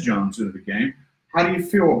Mrs. Jones into the game. How do you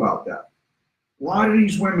feel about that? A lot of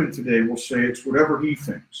these women today will say it's whatever he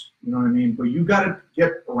thinks. You know what I mean? But you got to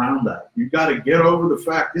get around that. You got to get over the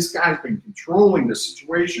fact this guy's been controlling the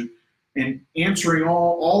situation and answering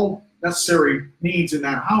all necessary needs in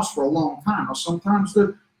that house for a long time. Now, sometimes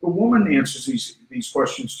the woman answers these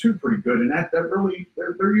questions too pretty good, and that really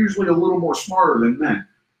they're usually a little more smarter than men.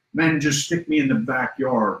 Men just stick me in the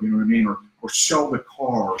backyard, you know what I mean, or sell the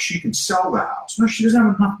car, or she can sell the house. No, she doesn't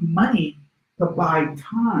have enough money to buy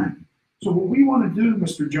time. So what we want to do,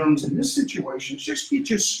 Mr. Jones, in this situation is just get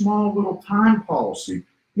you a small little time policy,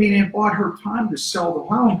 meaning it bought her time to sell the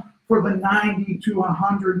home for the $90,000 to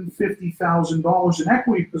 $150,000 in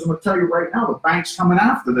equity, because I'm going to tell you right now, the bank's coming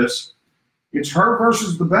after this. It's her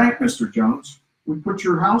versus the bank, Mr. Jones. We put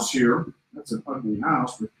your house here. That's an ugly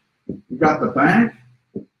house. But we got the bank,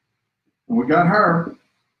 and we got her.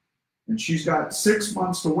 And she's got 6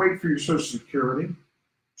 months to wait for your Social Security.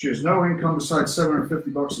 She has no income besides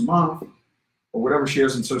 $750 a month, or whatever she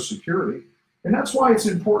has in Social Security. And that's why it's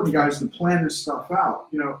important, guys, to plan this stuff out.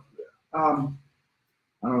 You know,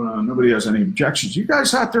 I don't know. Nobody has any objections. You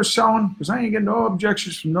guys out there selling? Because I ain't getting no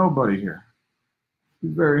objections from nobody here.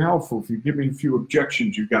 It'd be very helpful if you give me a few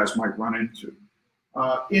objections you guys might run into.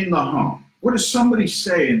 In the home, what does somebody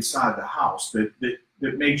say inside the house that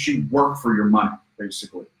makes you work for your money,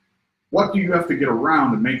 basically? What do you have to get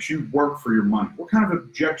around that makes you work for your money? What kind of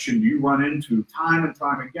objection do you run into time and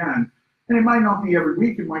time again? And it might not be every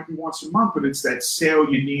week, it might be once a month, but it's that sale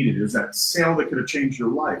you needed. It's that sale that could have changed your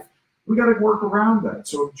life. We got to work around that.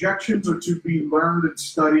 So objections are to be learned and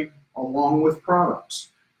studied along with products.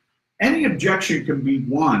 Any objection can be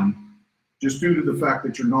won just due to the fact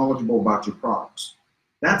that you're knowledgeable about your products.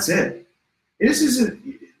 That's it. This isn't,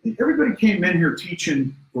 everybody came in here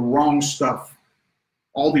teaching the wrong stuff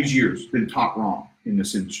all these years, been taught wrong in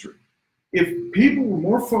this industry. If people were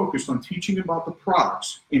more focused on teaching about the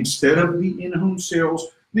products instead of the in-home sales,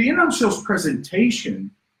 the in-home sales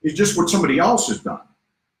presentation is just what somebody else has done.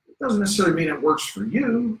 It doesn't necessarily mean it works for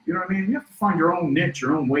you. You know what I mean? You have to find your own niche,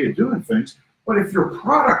 your own way of doing things. But if your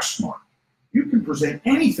product's smart, you can present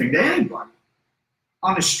anything to anybody.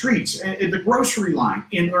 On the streets, in the grocery line,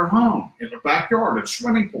 in their home, in their backyard, a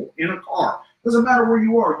swimming pool, in a car. Doesn't matter where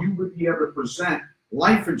you are, you would be able to present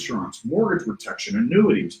life insurance, mortgage protection,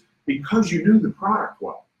 annuities, because you knew the product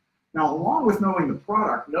well. Now, along with knowing the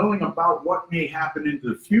product, knowing about what may happen into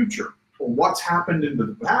the future or what's happened into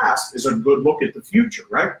the past is a good look at the future,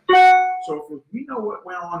 right? So if we know what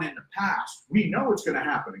went on in the past, we know it's going to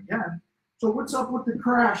happen again. So what's up with the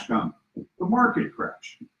crash coming? The market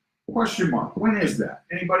crash? Question mark. When is that?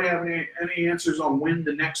 Anybody have any answers on when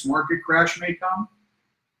the next market crash may come?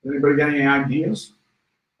 Anybody got any ideas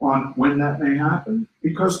on when that may happen?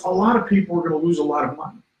 Because a lot of people are going to lose a lot of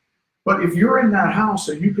money. But if you're in that house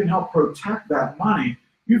and you can help protect that money,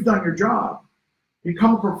 you've done your job.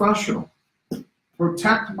 Become a professional.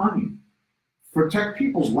 Protect money. Protect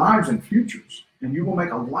people's lives and futures, and you will make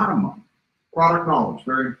a lot of money. Product knowledge,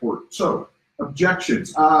 very important. So,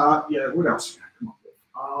 objections. Yeah, what else can I come up with?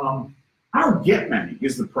 I don't get many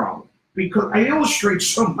is the problem, because I illustrate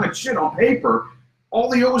so much shit on paper. All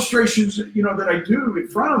the illustrations, that I do in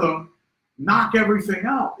front of them knock everything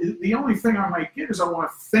out. The only thing I might get is I want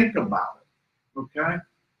to think about it, okay?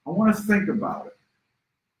 I want to think about it.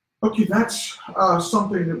 Okay, that's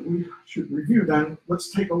something that we should review then. Let's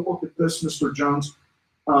take a look at this, Mr. Jones.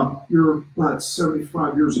 You're about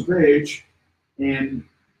 75 years of age, and,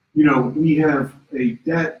 we have a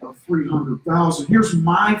debt of $300,000. Here's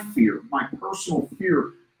my fear, my personal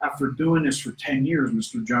fear after doing this for 10 years,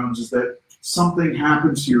 Mr. Jones, is that something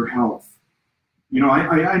happens to your health.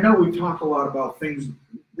 I know we talk a lot about things,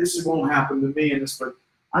 this won't happen to me and this, but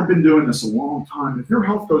I've been doing this a long time. If your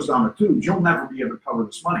health goes down the tubes, you'll never be able to cover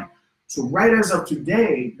this money. So right as of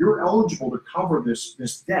today, you're eligible to cover this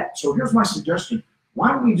debt. So here's my suggestion.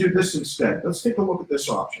 Why don't we do this instead? Let's take a look at this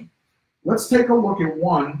option. Let's take a look at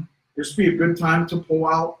one. This would be a good time to pull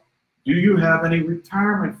out. Do you have any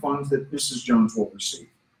retirement funds that Mrs. Jones will receive?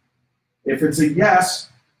 If it's a yes,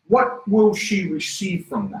 what will she receive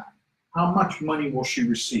from that? How much money will she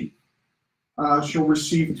receive? She'll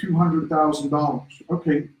receive $200,000.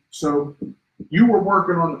 Okay, so you were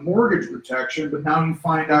working on the mortgage protection, but now you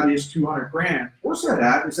find out he has 200 grand. Where's that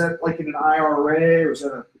at? Is that like in an IRA or is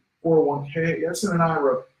that a 401k? That's in an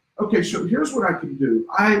IRA. Okay, so here's what I can do.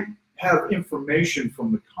 I have information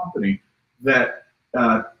from the company that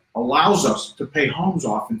allows us to pay homes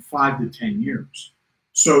off in 5 to 10 years.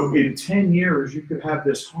 So in 10 years, you could have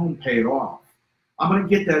this home paid off. I'm going to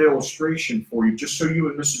get that illustration for you just so you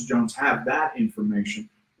and Mrs. Jones have that information,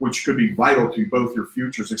 which could be vital to both your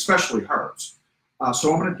futures, especially hers.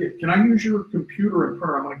 So I'm going to can I use your computer and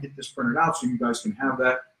printer? I'm going to get this printed out so you guys can have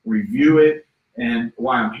that, review it, and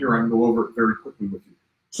while I'm here, I can go over it very quickly with you.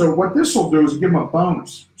 So what this will do is give them a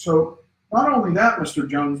bonus. So not only that, Mr.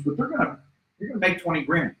 Jones, but you're going to make 20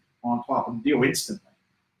 grand on top of the deal instantly.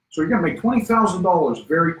 So you're going to make $20,000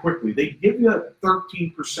 very quickly. They give you a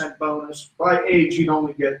 13% bonus. By age, you'd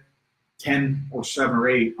only get 10 or 7 or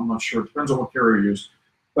 8. I'm not sure. It depends on what carrier you use.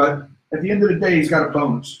 But at the end of the day, he's got a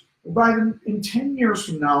bonus. In 10 years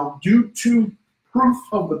from now, due to proof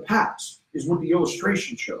of the past, is what the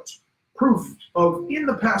illustration shows. Proof of in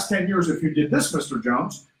the past 10 years, if you did this, Mr.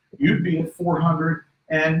 Jones, you'd be at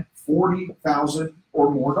 $440,000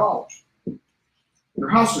 or more dollars. Your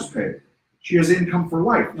house is paid. She has income for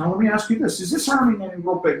life. Now, let me ask you this. Is this earning any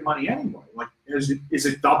real big money anyway? Like, is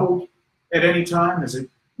it doubled at any time? Has it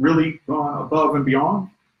really gone above and beyond?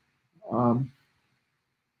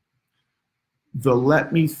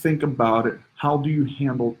 Let me think about it. How do you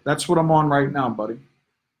handle? That's what I'm on right now, buddy.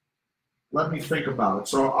 Let me think about it.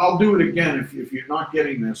 So I'll do it again if you're not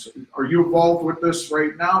getting this. Are you involved with this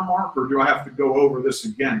right now, Mark, or do I have to go over this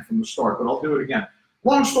again from the start? But I'll do it again.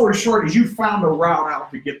 Long story short is you found a route out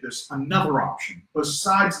to get this another option.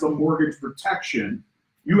 Besides the mortgage protection,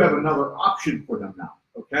 you have another option for them now,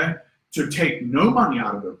 okay? To take no money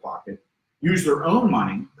out of their pocket, use their own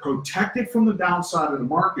money, protect it from the downside of the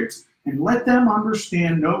markets, and let them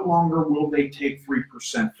understand no longer will they take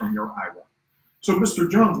 3% from your IRA. So, Mr.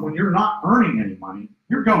 Jones, when you're not earning any money,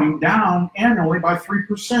 you're going down annually by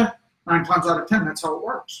 3%. 9 times out of 10, that's how it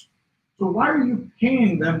works. So why are you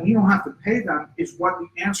paying them when you don't have to pay them is what the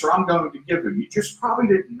answer I'm going to give you. You just probably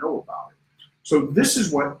didn't know about it. So this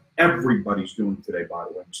is what everybody's doing today, by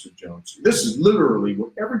the way, Mr. Jones. This is literally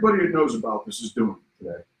what everybody that knows about this is doing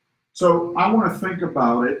today. So I want to think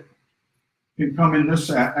about it. You can come in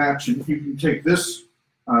this action. You can take this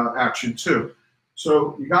action too.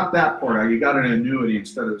 So you got that part out. You got an annuity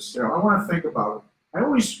instead of a sale. I want to think about it. I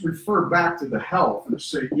always refer back to the health and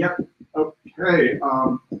say, yep, okay,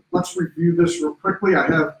 let's review this real quickly. I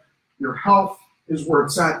have your health is where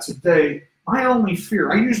it's at today. My only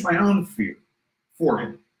fear, I use my own fear for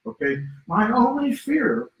him, okay? My only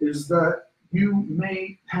fear is that you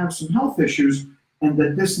may have some health issues and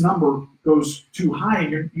that this number goes too high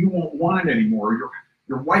and you won't want it anymore.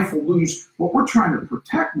 Your wife will lose. What we're trying to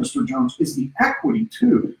protect, Mr. Jones, is the equity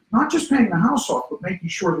too. Not just paying the house off, but making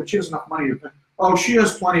sure that she has enough money to pay. Oh, she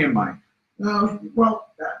has plenty of money.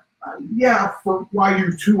 Yeah, for while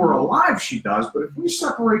you two are alive, she does. But if we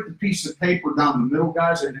separate the piece of paper down the middle,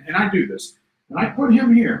 guys, and I do this, and I put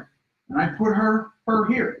him here, and I put her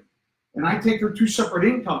here, and I take their two separate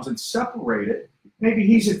incomes and separate it, maybe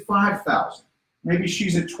he's at 5,000, maybe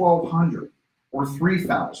she's at 1,200, or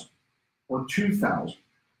 3,000, or 2,000.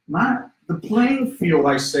 Not the playing field,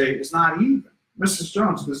 I say, is not even. Mrs.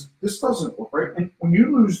 Jones, this doesn't work, right? And when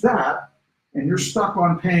you lose that, and you're stuck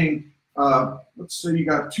on paying, let's say you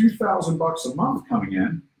got $2,000 a month coming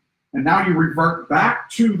in, and now you revert back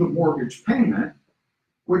to the mortgage payment,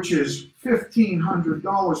 which is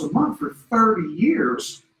 $1,500 a month for 30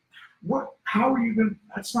 years. How are you going to,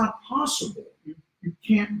 that's not possible. You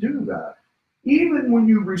can't do that. Even when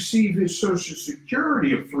you receive his Social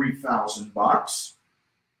Security of $3,000,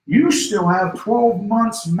 you still have 12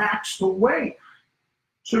 months maxed away.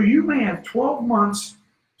 So you may have 12 months,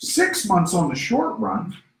 6 months on the short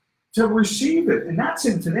run to receive it. And that's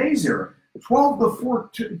in today's era.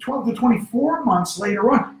 12 to 24 months later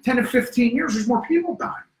on, 10 to 15 years, there's more people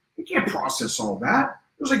dying. You can't process all that.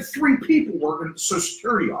 There's like 3 people working at the Social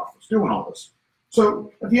Security office doing all this.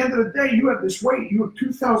 So at the end of the day, you have this weight. You have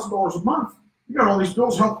 $2,000 a month. You got all these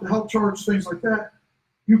bills, health charges, things like that.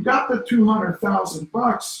 You got the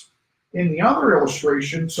 $200,000 in the other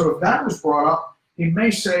illustration. So if that was brought up, he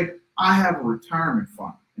may say, I have a retirement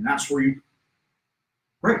fund. And that's where you,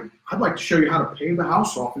 great, I'd like to show you how to pay the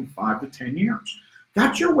house off in 5 to 10 years.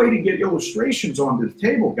 That's your way to get illustrations onto the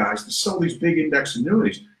table, guys, to sell these big index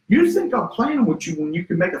annuities. You think I'm playing with you when you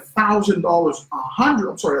can make $1,000,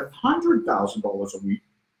 $100,000 a week?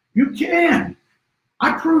 You can.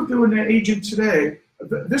 I proved to an agent today,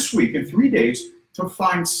 this week, in 3 days, to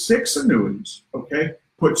find 6 annuities, okay,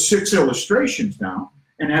 put 6 illustrations down,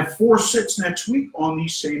 and have 4 6 next week on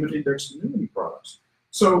these same index annuity products.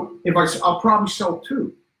 So if I'll probably sell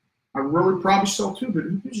 2. I really probably sell 2, but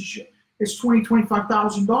who gives a shit? It's $20,000,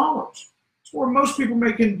 $25,000. It's what most people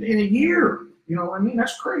make in a year. You know what I mean?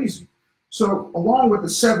 That's crazy. So along with the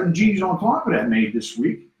 7 G's on top of that made this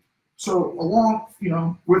week, so along,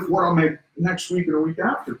 with what I'll make next week or the week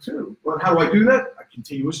after too. But how do I do that? A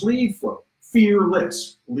continuous lead flow.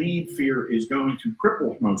 Fearless. Lead fear is going to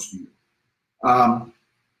cripple most of you.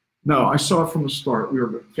 No, I saw it from the start. We were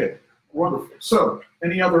good. Okay, wonderful. So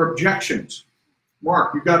any other objections?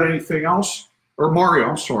 Mark, you got anything else? Or Mario,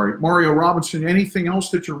 I'm sorry. Mario Robinson, anything else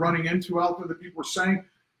that you're running into out there that people are saying?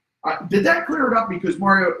 Did that clear it up? Because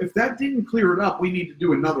Mario, if that didn't clear it up, we need to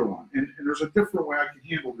do another one. And there's a different way I can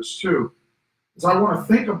handle this too. Because I want to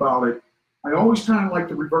think about it. I always kind of like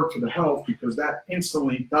to revert to the health because that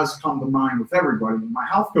instantly does come to mind with everybody. When my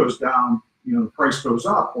health goes down, the price goes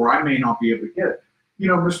up, or I may not be able to get it.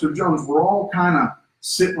 Mr. Jones, we're all kind of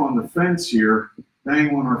sitting on the fence here,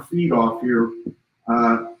 banging on our feet off here.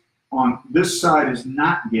 On this side is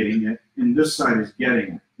not getting it, and this side is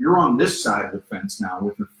getting it. You're on this side of the fence now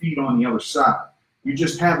with your feet on the other side. You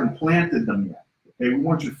just haven't planted them yet. Okay, we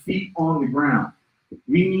want your feet on the ground.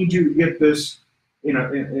 We need you to get this in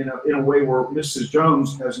a way where Mrs.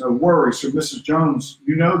 Jones has no worry. So Mrs. Jones,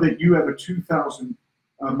 you know that you have a $2,000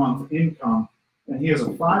 a month income, and he has a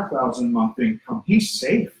 $5,000 a month income. He's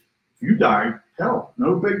safe. If you die, hell,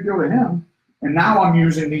 no big deal to him. And now I'm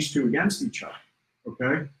using these two against each other,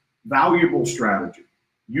 okay? Valuable strategy.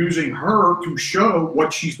 Using her to show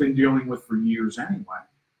what she's been dealing with for years anyway.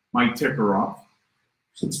 Might tick her off.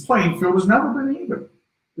 Since playing field has never been even.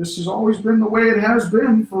 This has always been the way it has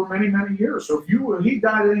been for many, many years. So if he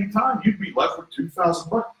died at any time, you'd be left with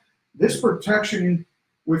 $2,000. This protection,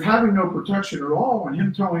 with having no protection at all, and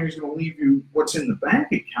him telling you he's going to leave you what's in the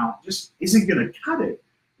bank account, just isn't going to cut it.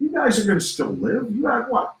 You guys are going to still live. You got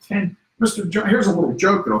what, 10? Mr. Jones, here's a little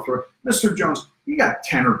joke that I'll throw. Mr. Jones, you got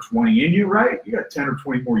 10 or 20 in you, right? You got 10 or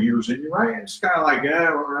 20 more years in you, right? And it's kind of like, yeah,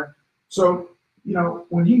 all right. So, you know,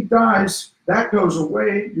 when he dies, that goes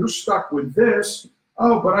away. You're stuck with this.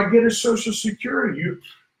 Oh, but I get his Social Security. You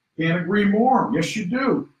can't agree more. Yes, you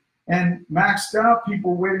do. And maxed out,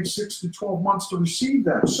 people waiting 6 to 12 months to receive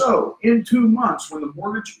that. So in 2 months, when the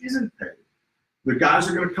mortgage isn't paid, the guys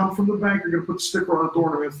are going to come from the bank, they're going to put the sticker on the door,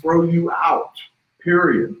 and they're going to throw you out,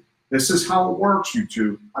 period. This is how it works, you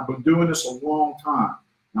two. I've been doing this a long time.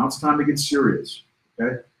 Now it's time to get serious,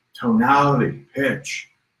 okay? Tonality, pitch.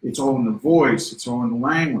 It's all in the voice. It's all in the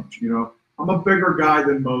language, you know. I'm a bigger guy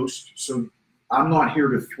than most, so I'm not here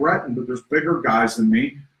to threaten, but there's bigger guys than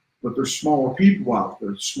me, but there's smaller people out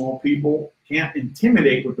there. Small people can't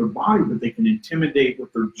intimidate with their body, but they can intimidate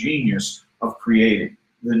with their genius of creating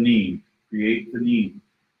the need, create the need.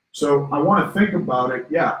 So I want to think about it.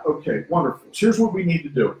 Yeah, okay, wonderful. So here's what we need to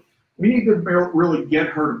do. We need to really get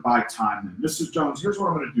her to buy time. And Mrs. Jones, here's what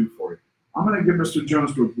I'm going to do for you. I'm going to get Mr.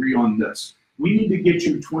 Jones to agree on this. We need to get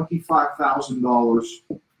you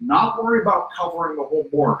 $25,000. Not worry about covering the whole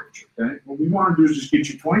mortgage, okay? What we want to do is just get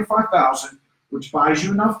you $25,000, which buys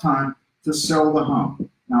you enough time to sell the home.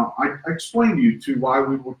 Now, I explained to you, too, why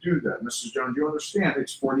we will do that. Mrs. Jones, you understand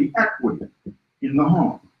it's for the equity in the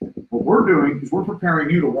home. What we're doing is we're preparing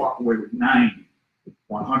you to walk away with $90,000,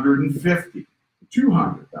 $150,000,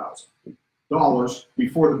 $200,000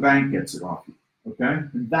 before the bank gets it off you, okay?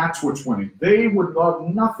 And that's what's winning. They would love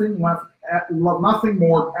nothing more at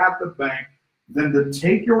the bank than to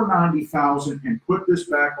take your $90,000 and put this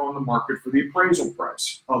back on the market for the appraisal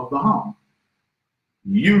price of the home.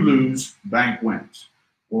 You lose, bank wins.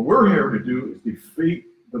 What we're here to do is defeat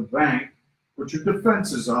the bank, put your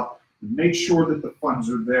defenses up, and make sure that the funds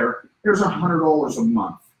are there. Here's $100 a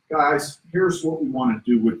month. Guys, here's what we want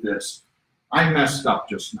to do with this. I messed up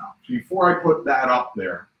just now. Before I put that up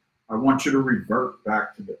there, I want you to revert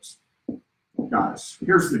back to this. Guys,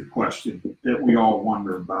 here's the question that we all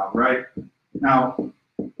wonder about, right? Now,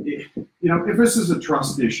 you know, if this is a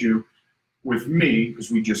trust issue with me,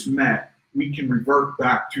 because we just met, we can revert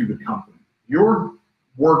back to the company. You're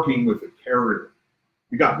working with a carrier.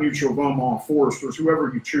 You got Mutual of Omaha, Foresters,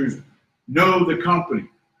 whoever you choose. Know the company.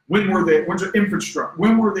 When were they? When's the infrastructure?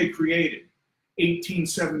 When were they created?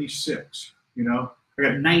 1876. You know, I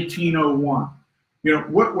got 1901. You know,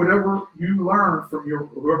 whatever you learn from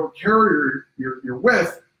whoever carrier you're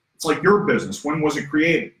with, it's like your business. When was it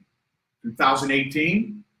created?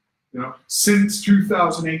 2018. You know, since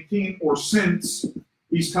 2018, or since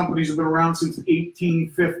these companies have been around since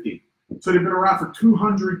 1850. So they've been around for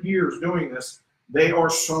 200 years doing this. They are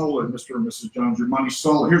solid, Mr. and Mrs. Jones. Your money's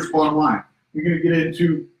solid. Here's the bottom line. You're going to get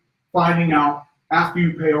into finding out, after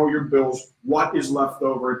you pay all your bills, what is left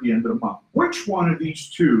over at the end of the month. Which one of these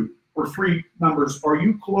two or three numbers are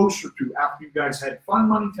you closer to after you guys had fund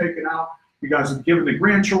money taken out, you guys have given the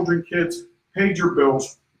grandchildren, kids, paid your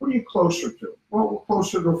bills? What are you closer to? Well, we're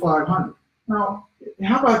closer to 500. Now,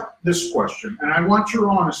 how about this question? And I want your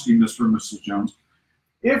honesty, Mr. and Mrs. Jones.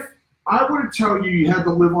 If I were to tell you you had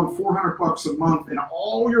to live on $400 a month and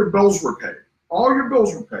all your bills were paid,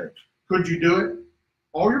 could you do it?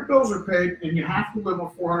 All your bills are paid and you have to live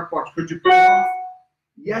on $400. Could you pay it off?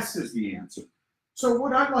 Yes is the answer. So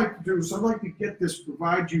what I'd like to do is I'd like to get this,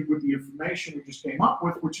 provide you with the information we just came up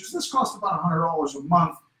with, which is this costs about $100 a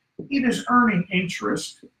month. It is earning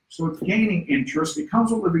interest, so it's gaining interest. It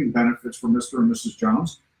comes with living benefits for Mr. and Mrs.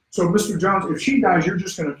 Jones. So Mr. Jones, if she dies, you're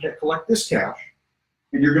just going to collect this cash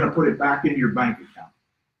and you're going to put it back into your bank account.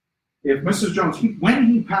 If Mrs. Jones, when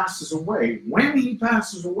he passes away,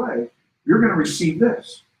 you're going to receive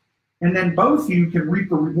this. And then both of you can reap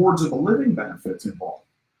the rewards of the living benefits involved.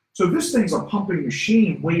 So this thing's a pumping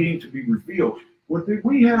machine waiting to be revealed. What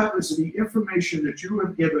we have is the information that you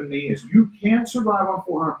have given me is you can survive on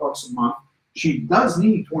 $400 a month. She does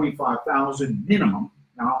need $25,000 minimum.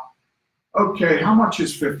 Now, okay, how much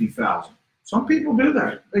is $50,000? Some people do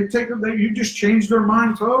that. You just change their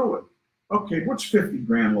mind totally. Okay, what's 50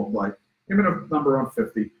 grand look like? Give me a number on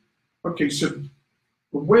 50. Okay, so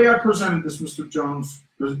the way I presented this, Mr. Jones,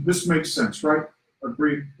 this makes sense, right?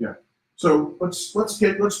 Agreed? Yeah. So let's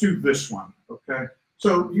do this one, okay?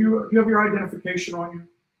 So you have your identification on you,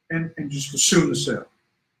 and just assume the sale.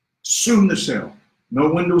 Assume the sale.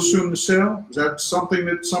 Know when to assume the sale? Is that something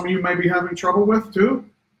that some of you may be having trouble with too?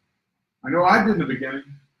 I know I did in the beginning.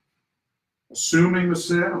 Assuming the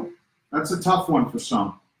sale. That's a tough one for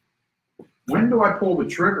some. When do I pull the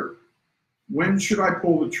trigger? When should I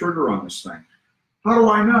pull the trigger on this thing? How do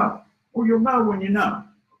I know? Well, you'll know when you know.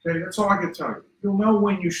 Okay, that's all I can tell you. You'll know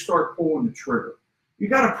when you start pulling the trigger. You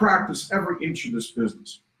got to practice every inch of this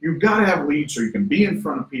business. You've got to have leads so you can be in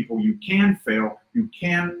front of people. You can fail. You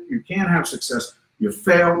can have success. You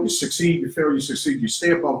fail, you succeed. You fail, you succeed. You stay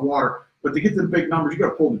above water. But to get to the big numbers, you got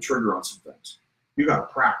to pull the trigger on some things. You got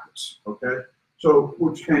to practice. Okay, so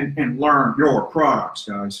and learn your products,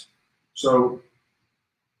 guys. So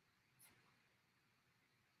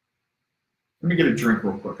let me get a drink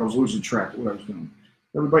real quick. I was losing track of what I was doing.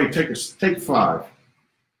 Everybody take 5.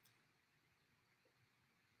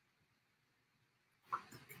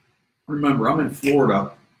 Remember, I'm in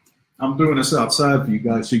Florida. I'm doing this outside for you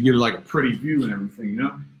guys so you get like a pretty view and everything, you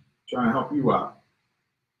know? Trying to help you out.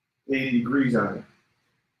 80 degrees out here.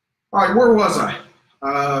 All right, where was I?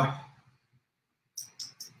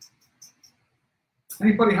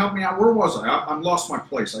 Anybody help me out? Where was I? I lost my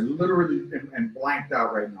place. I literally am blanked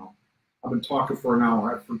out right now. I've been talking for an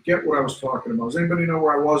hour. I forget what I was talking about. Does anybody know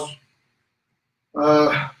where I was?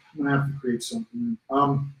 I'm going to have to create something.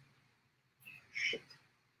 Shit.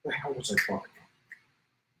 What the hell was I talking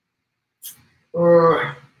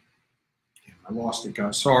about? I lost it,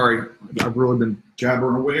 guys. Sorry. I've really been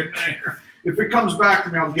jabbering away in there. If it comes back to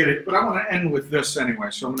me, I'll get it. But I want to end with this anyway,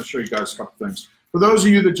 so I'm going to show you guys a couple things. For those of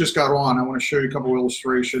you that just got on, I want to show you a couple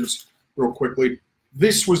illustrations real quickly.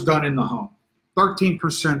 This was done in the home.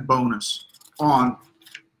 13% bonus on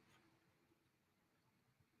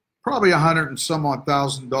probably $100 and some odd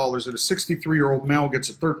thousand. And a 63-year-old male gets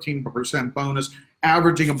a 13% bonus,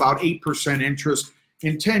 averaging about 8% interest.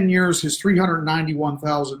 In 10 years, his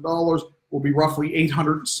 $391,000 will be roughly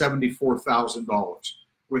 $874,000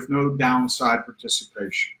 with no downside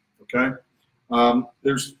participation. Okay.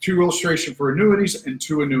 There's 2 illustrations for annuities and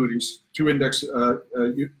 2 annuities, 2 index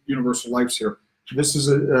universal lives here. This is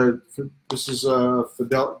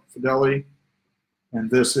Fidelity, and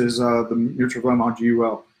this is the Mutual Fund on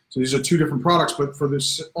GUL. So these are 2 different products, but for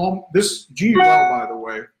this GUL, by the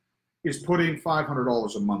way, is putting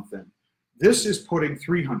 $500 a month in. This is putting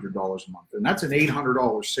 $300 a month in. That's an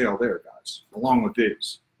 $800 sale there, guys, along with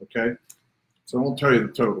these. Okay, so I won't tell you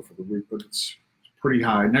the total for the week, but it's pretty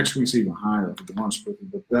high. Next week's even higher, to be honest with you.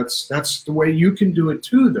 But that's the way you can do it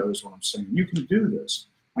too, though, is what I'm saying. You can do this.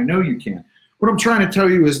 I know you can. What I'm trying to tell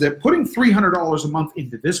you is that putting $300 a month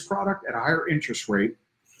into this product at a higher interest rate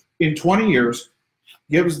in 20 years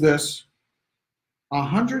gives this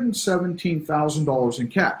 $117,000 in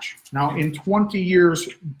cash. Now, in 20 years,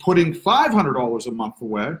 putting $500 a month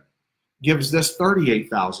away gives this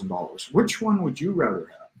 $38,000. Which one would you rather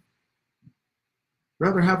have?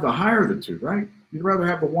 Rather have the higher of the 2, right? You'd rather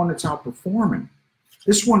have the one that's outperforming.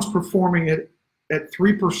 This one's performing at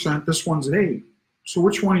 3%. This one's at 8%. So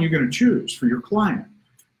which one are you going to choose for your client?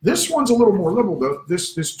 This one's a little more liberal, though.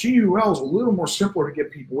 This GUL is a little more simpler to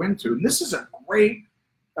get people into. And this is a great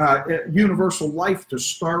universal life to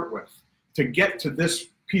start with, to get to this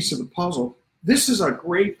piece of the puzzle. This is a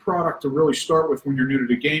great product to really start with when you're new to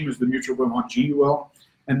the game, is the Mutual Fund on GUL.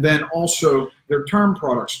 And then also their term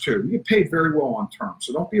products too. You get paid very well on term,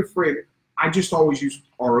 so don't be afraid. I just always use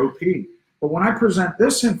ROP. But when I present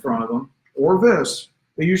this in front of them, or this,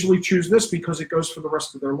 they usually choose this because it goes for the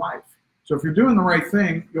rest of their life. So if you're doing the right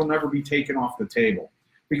thing, you'll never be taken off the table.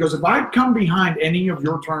 Because if I come behind any of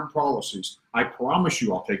your term policies, I promise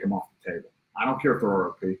you I'll take them off the table. I don't care if they're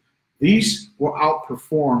ROP. These will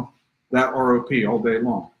outperform that ROP all day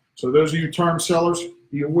long. So those of you term sellers,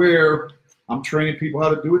 be aware, I'm training people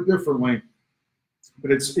how to do it differently.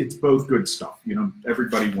 But it's both good stuff. You know,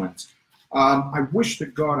 everybody wins. I wish to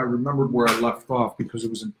God I remembered where I left off because it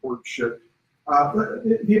was important shit.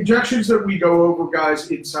 The objections that we go over, guys,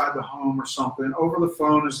 inside the home or something, over the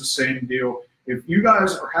phone is the same deal. If you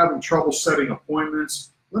guys are having trouble setting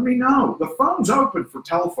appointments, let me know. The phone's open for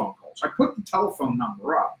telephone calls. I put the telephone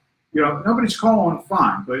number up. You know, nobody's calling,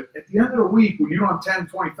 fine. But at the end of the week, when you don't have 10,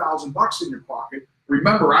 20,000 bucks in your pocket,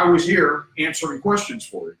 remember, I was here answering questions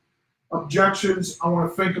for you. Objections, I want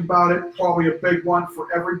to think about it. Probably a big one for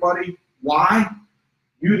everybody. Why?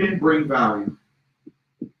 You didn't bring value.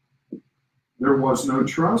 There was no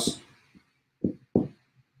trust.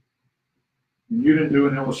 You didn't do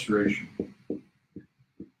an illustration.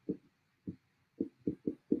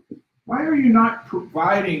 Why are you not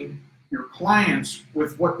providing your clients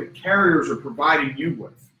with what the carriers are providing you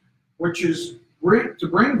with, which is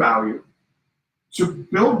bring value, to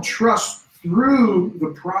build trust through the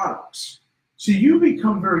products. See, you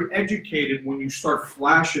become very educated when you start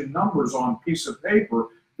flashing numbers on a piece of paper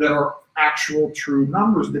that are actual true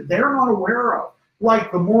numbers that they're not aware of,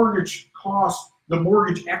 like the mortgage cost, the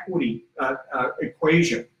mortgage equity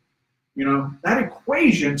equation. You know, that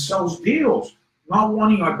equation sells deals. Not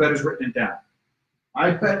one of you, I bet, has written it down.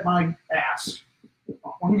 I bet my ass.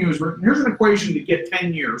 One of you has written, here's an equation to get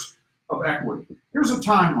 10 years of equity. Here's a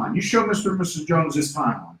timeline. You show Mr. and Mrs. Jones this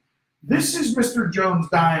timeline. This is Mr. Jones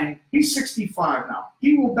dying. He's 65 now.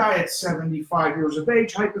 He will die at 75 years of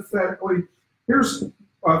age, hypothetically. Here's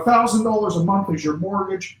 $1,000 a month as your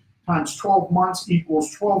mortgage, times 12 months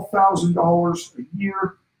equals $12,000 a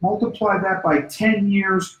year. Multiply that by 10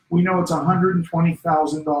 years. We know it's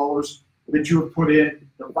 $120,000 that you have put in.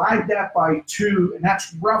 Divide that by 2, and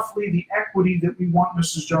that's roughly the equity that we want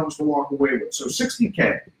Mrs. Jones to walk away with. So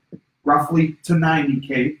 60K, roughly to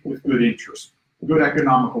 90K with good interest, good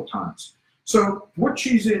economical times. So what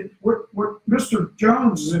Mr.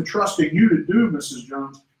 Jones is entrusting you to do, Mrs.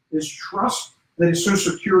 Jones, is trust that his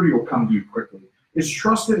Social Security will come to you quickly. Is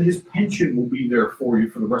trust that his pension will be there for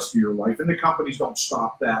you for the rest of your life, and the companies don't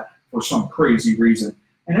stop that for some crazy reason.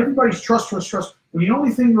 And everybody's trust. When the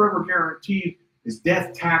only thing you're ever guaranteed is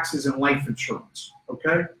death, taxes, and life insurance.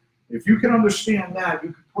 Okay? If you can understand that, we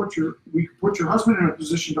could put your husband in a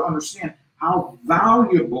position to understand how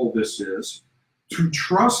valuable this is, to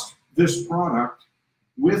trust this product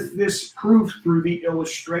with this proof through the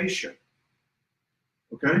illustration.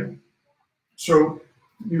 Okay? So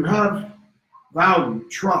you have value,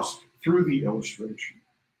 trust through the illustration.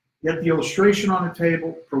 Get the illustration on the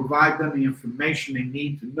table, provide them the information they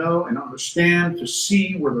need to know and understand, to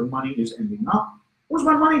see where their money is ending up. Where's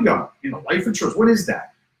my money going? You know, life insurance, what is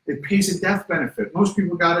that? It pays a death benefit. Most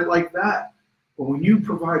people got it like that. But when you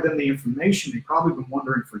provide them the information, they've probably been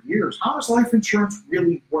wondering for years, how does life insurance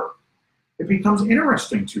really work? It becomes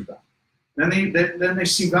interesting to them. Then they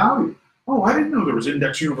see value. Oh, I didn't know there was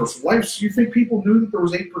index universal life. So you think people knew that there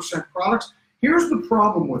was 8% products? Here's the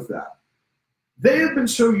problem with that. They have been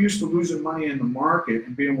so used to losing money in the market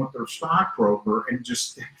and being with their stockbroker and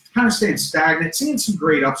just kind of staying stagnant, seeing some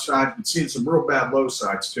great upsides, but seeing some real bad low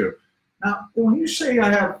sides too. Now, when you say I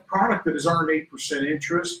have a product that has earned 8%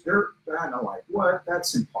 interest, they're kind of like, what?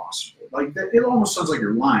 That's impossible. Like that, it almost sounds like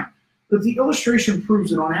you're lying. But the illustration proves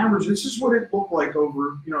that on average, this is what it looked like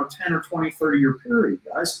over, 10 or 20, 30-year period,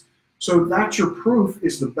 guys. So that's your proof,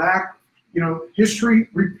 is the back, history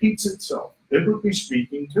repeats itself, biblically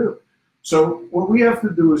speaking too. So what we have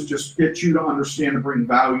to do is just get you to understand and bring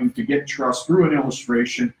value, to get trust through an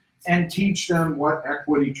illustration, and teach them what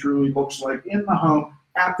equity truly looks like in the home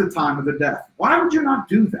at the time of the death. Why would you not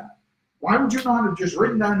do that? Why would you not have just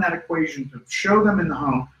written down that equation to show them in the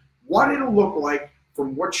home what it'll look like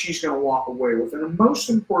from what she's going to walk away with? And one of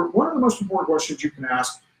the most important questions you can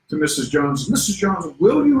ask to Mrs. Jones is, Mrs. Jones,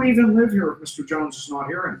 will you even live here if Mr. Jones is not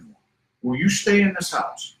here anymore? Will you stay in this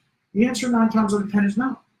house? The answer 9 times out of 10 is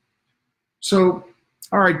no. So,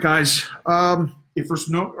 all right, guys, if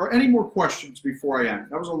there's any more questions before I end.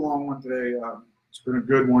 That was a long one today. It's been a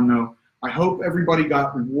good one, though. I hope everybody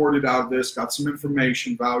got rewarded out of this, got some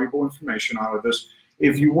information, valuable information out of this.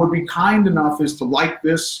 If you would be kind enough as to like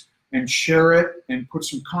this and share it and put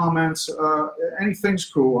some comments, anything's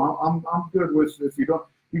cool. I'm good with, if you don't,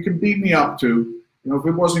 you can beat me up too. If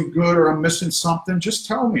it wasn't good or I'm missing something, just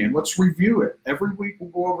tell me and let's review it. Every week we'll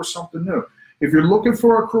go over something new. If you're looking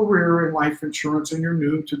for a career in life insurance and you're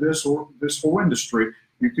new to this or this whole industry,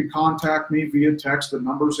 you can contact me via text. The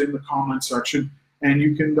number's in the comment section, and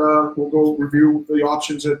you can we'll go review the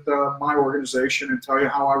options at my organization and tell you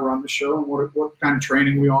how I run the show and what kind of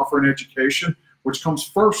training we offer in education, which comes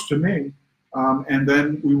first to me, and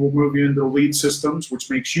then we will move you into lead systems,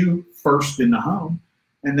 which makes you first in the home,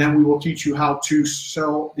 and then we will teach you how to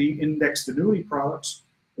sell the indexed annuity products,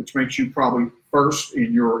 which makes you probably first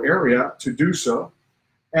in your area to do so.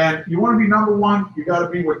 And you want to be number one, you got to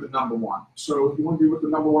be with the number one. So you want to be with the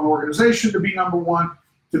number one organization to be number one.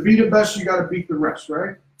 To be the best, you got to beat the rest,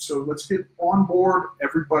 right? So let's get on board.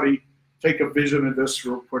 Everybody take a vision of this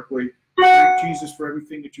real quickly. Thank Jesus for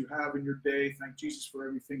everything that you have in your day. Thank Jesus for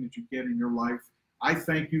everything that you get in your life. I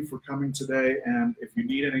thank you for coming today. And if you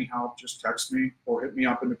need any help, just text me or hit me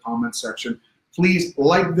up in the comment section. Please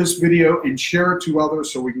like this video and share it to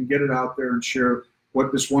others so we can get it out there and share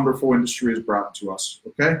what this wonderful industry has brought to us.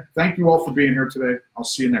 Okay? Thank you all for being here today. I'll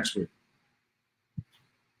see you next week.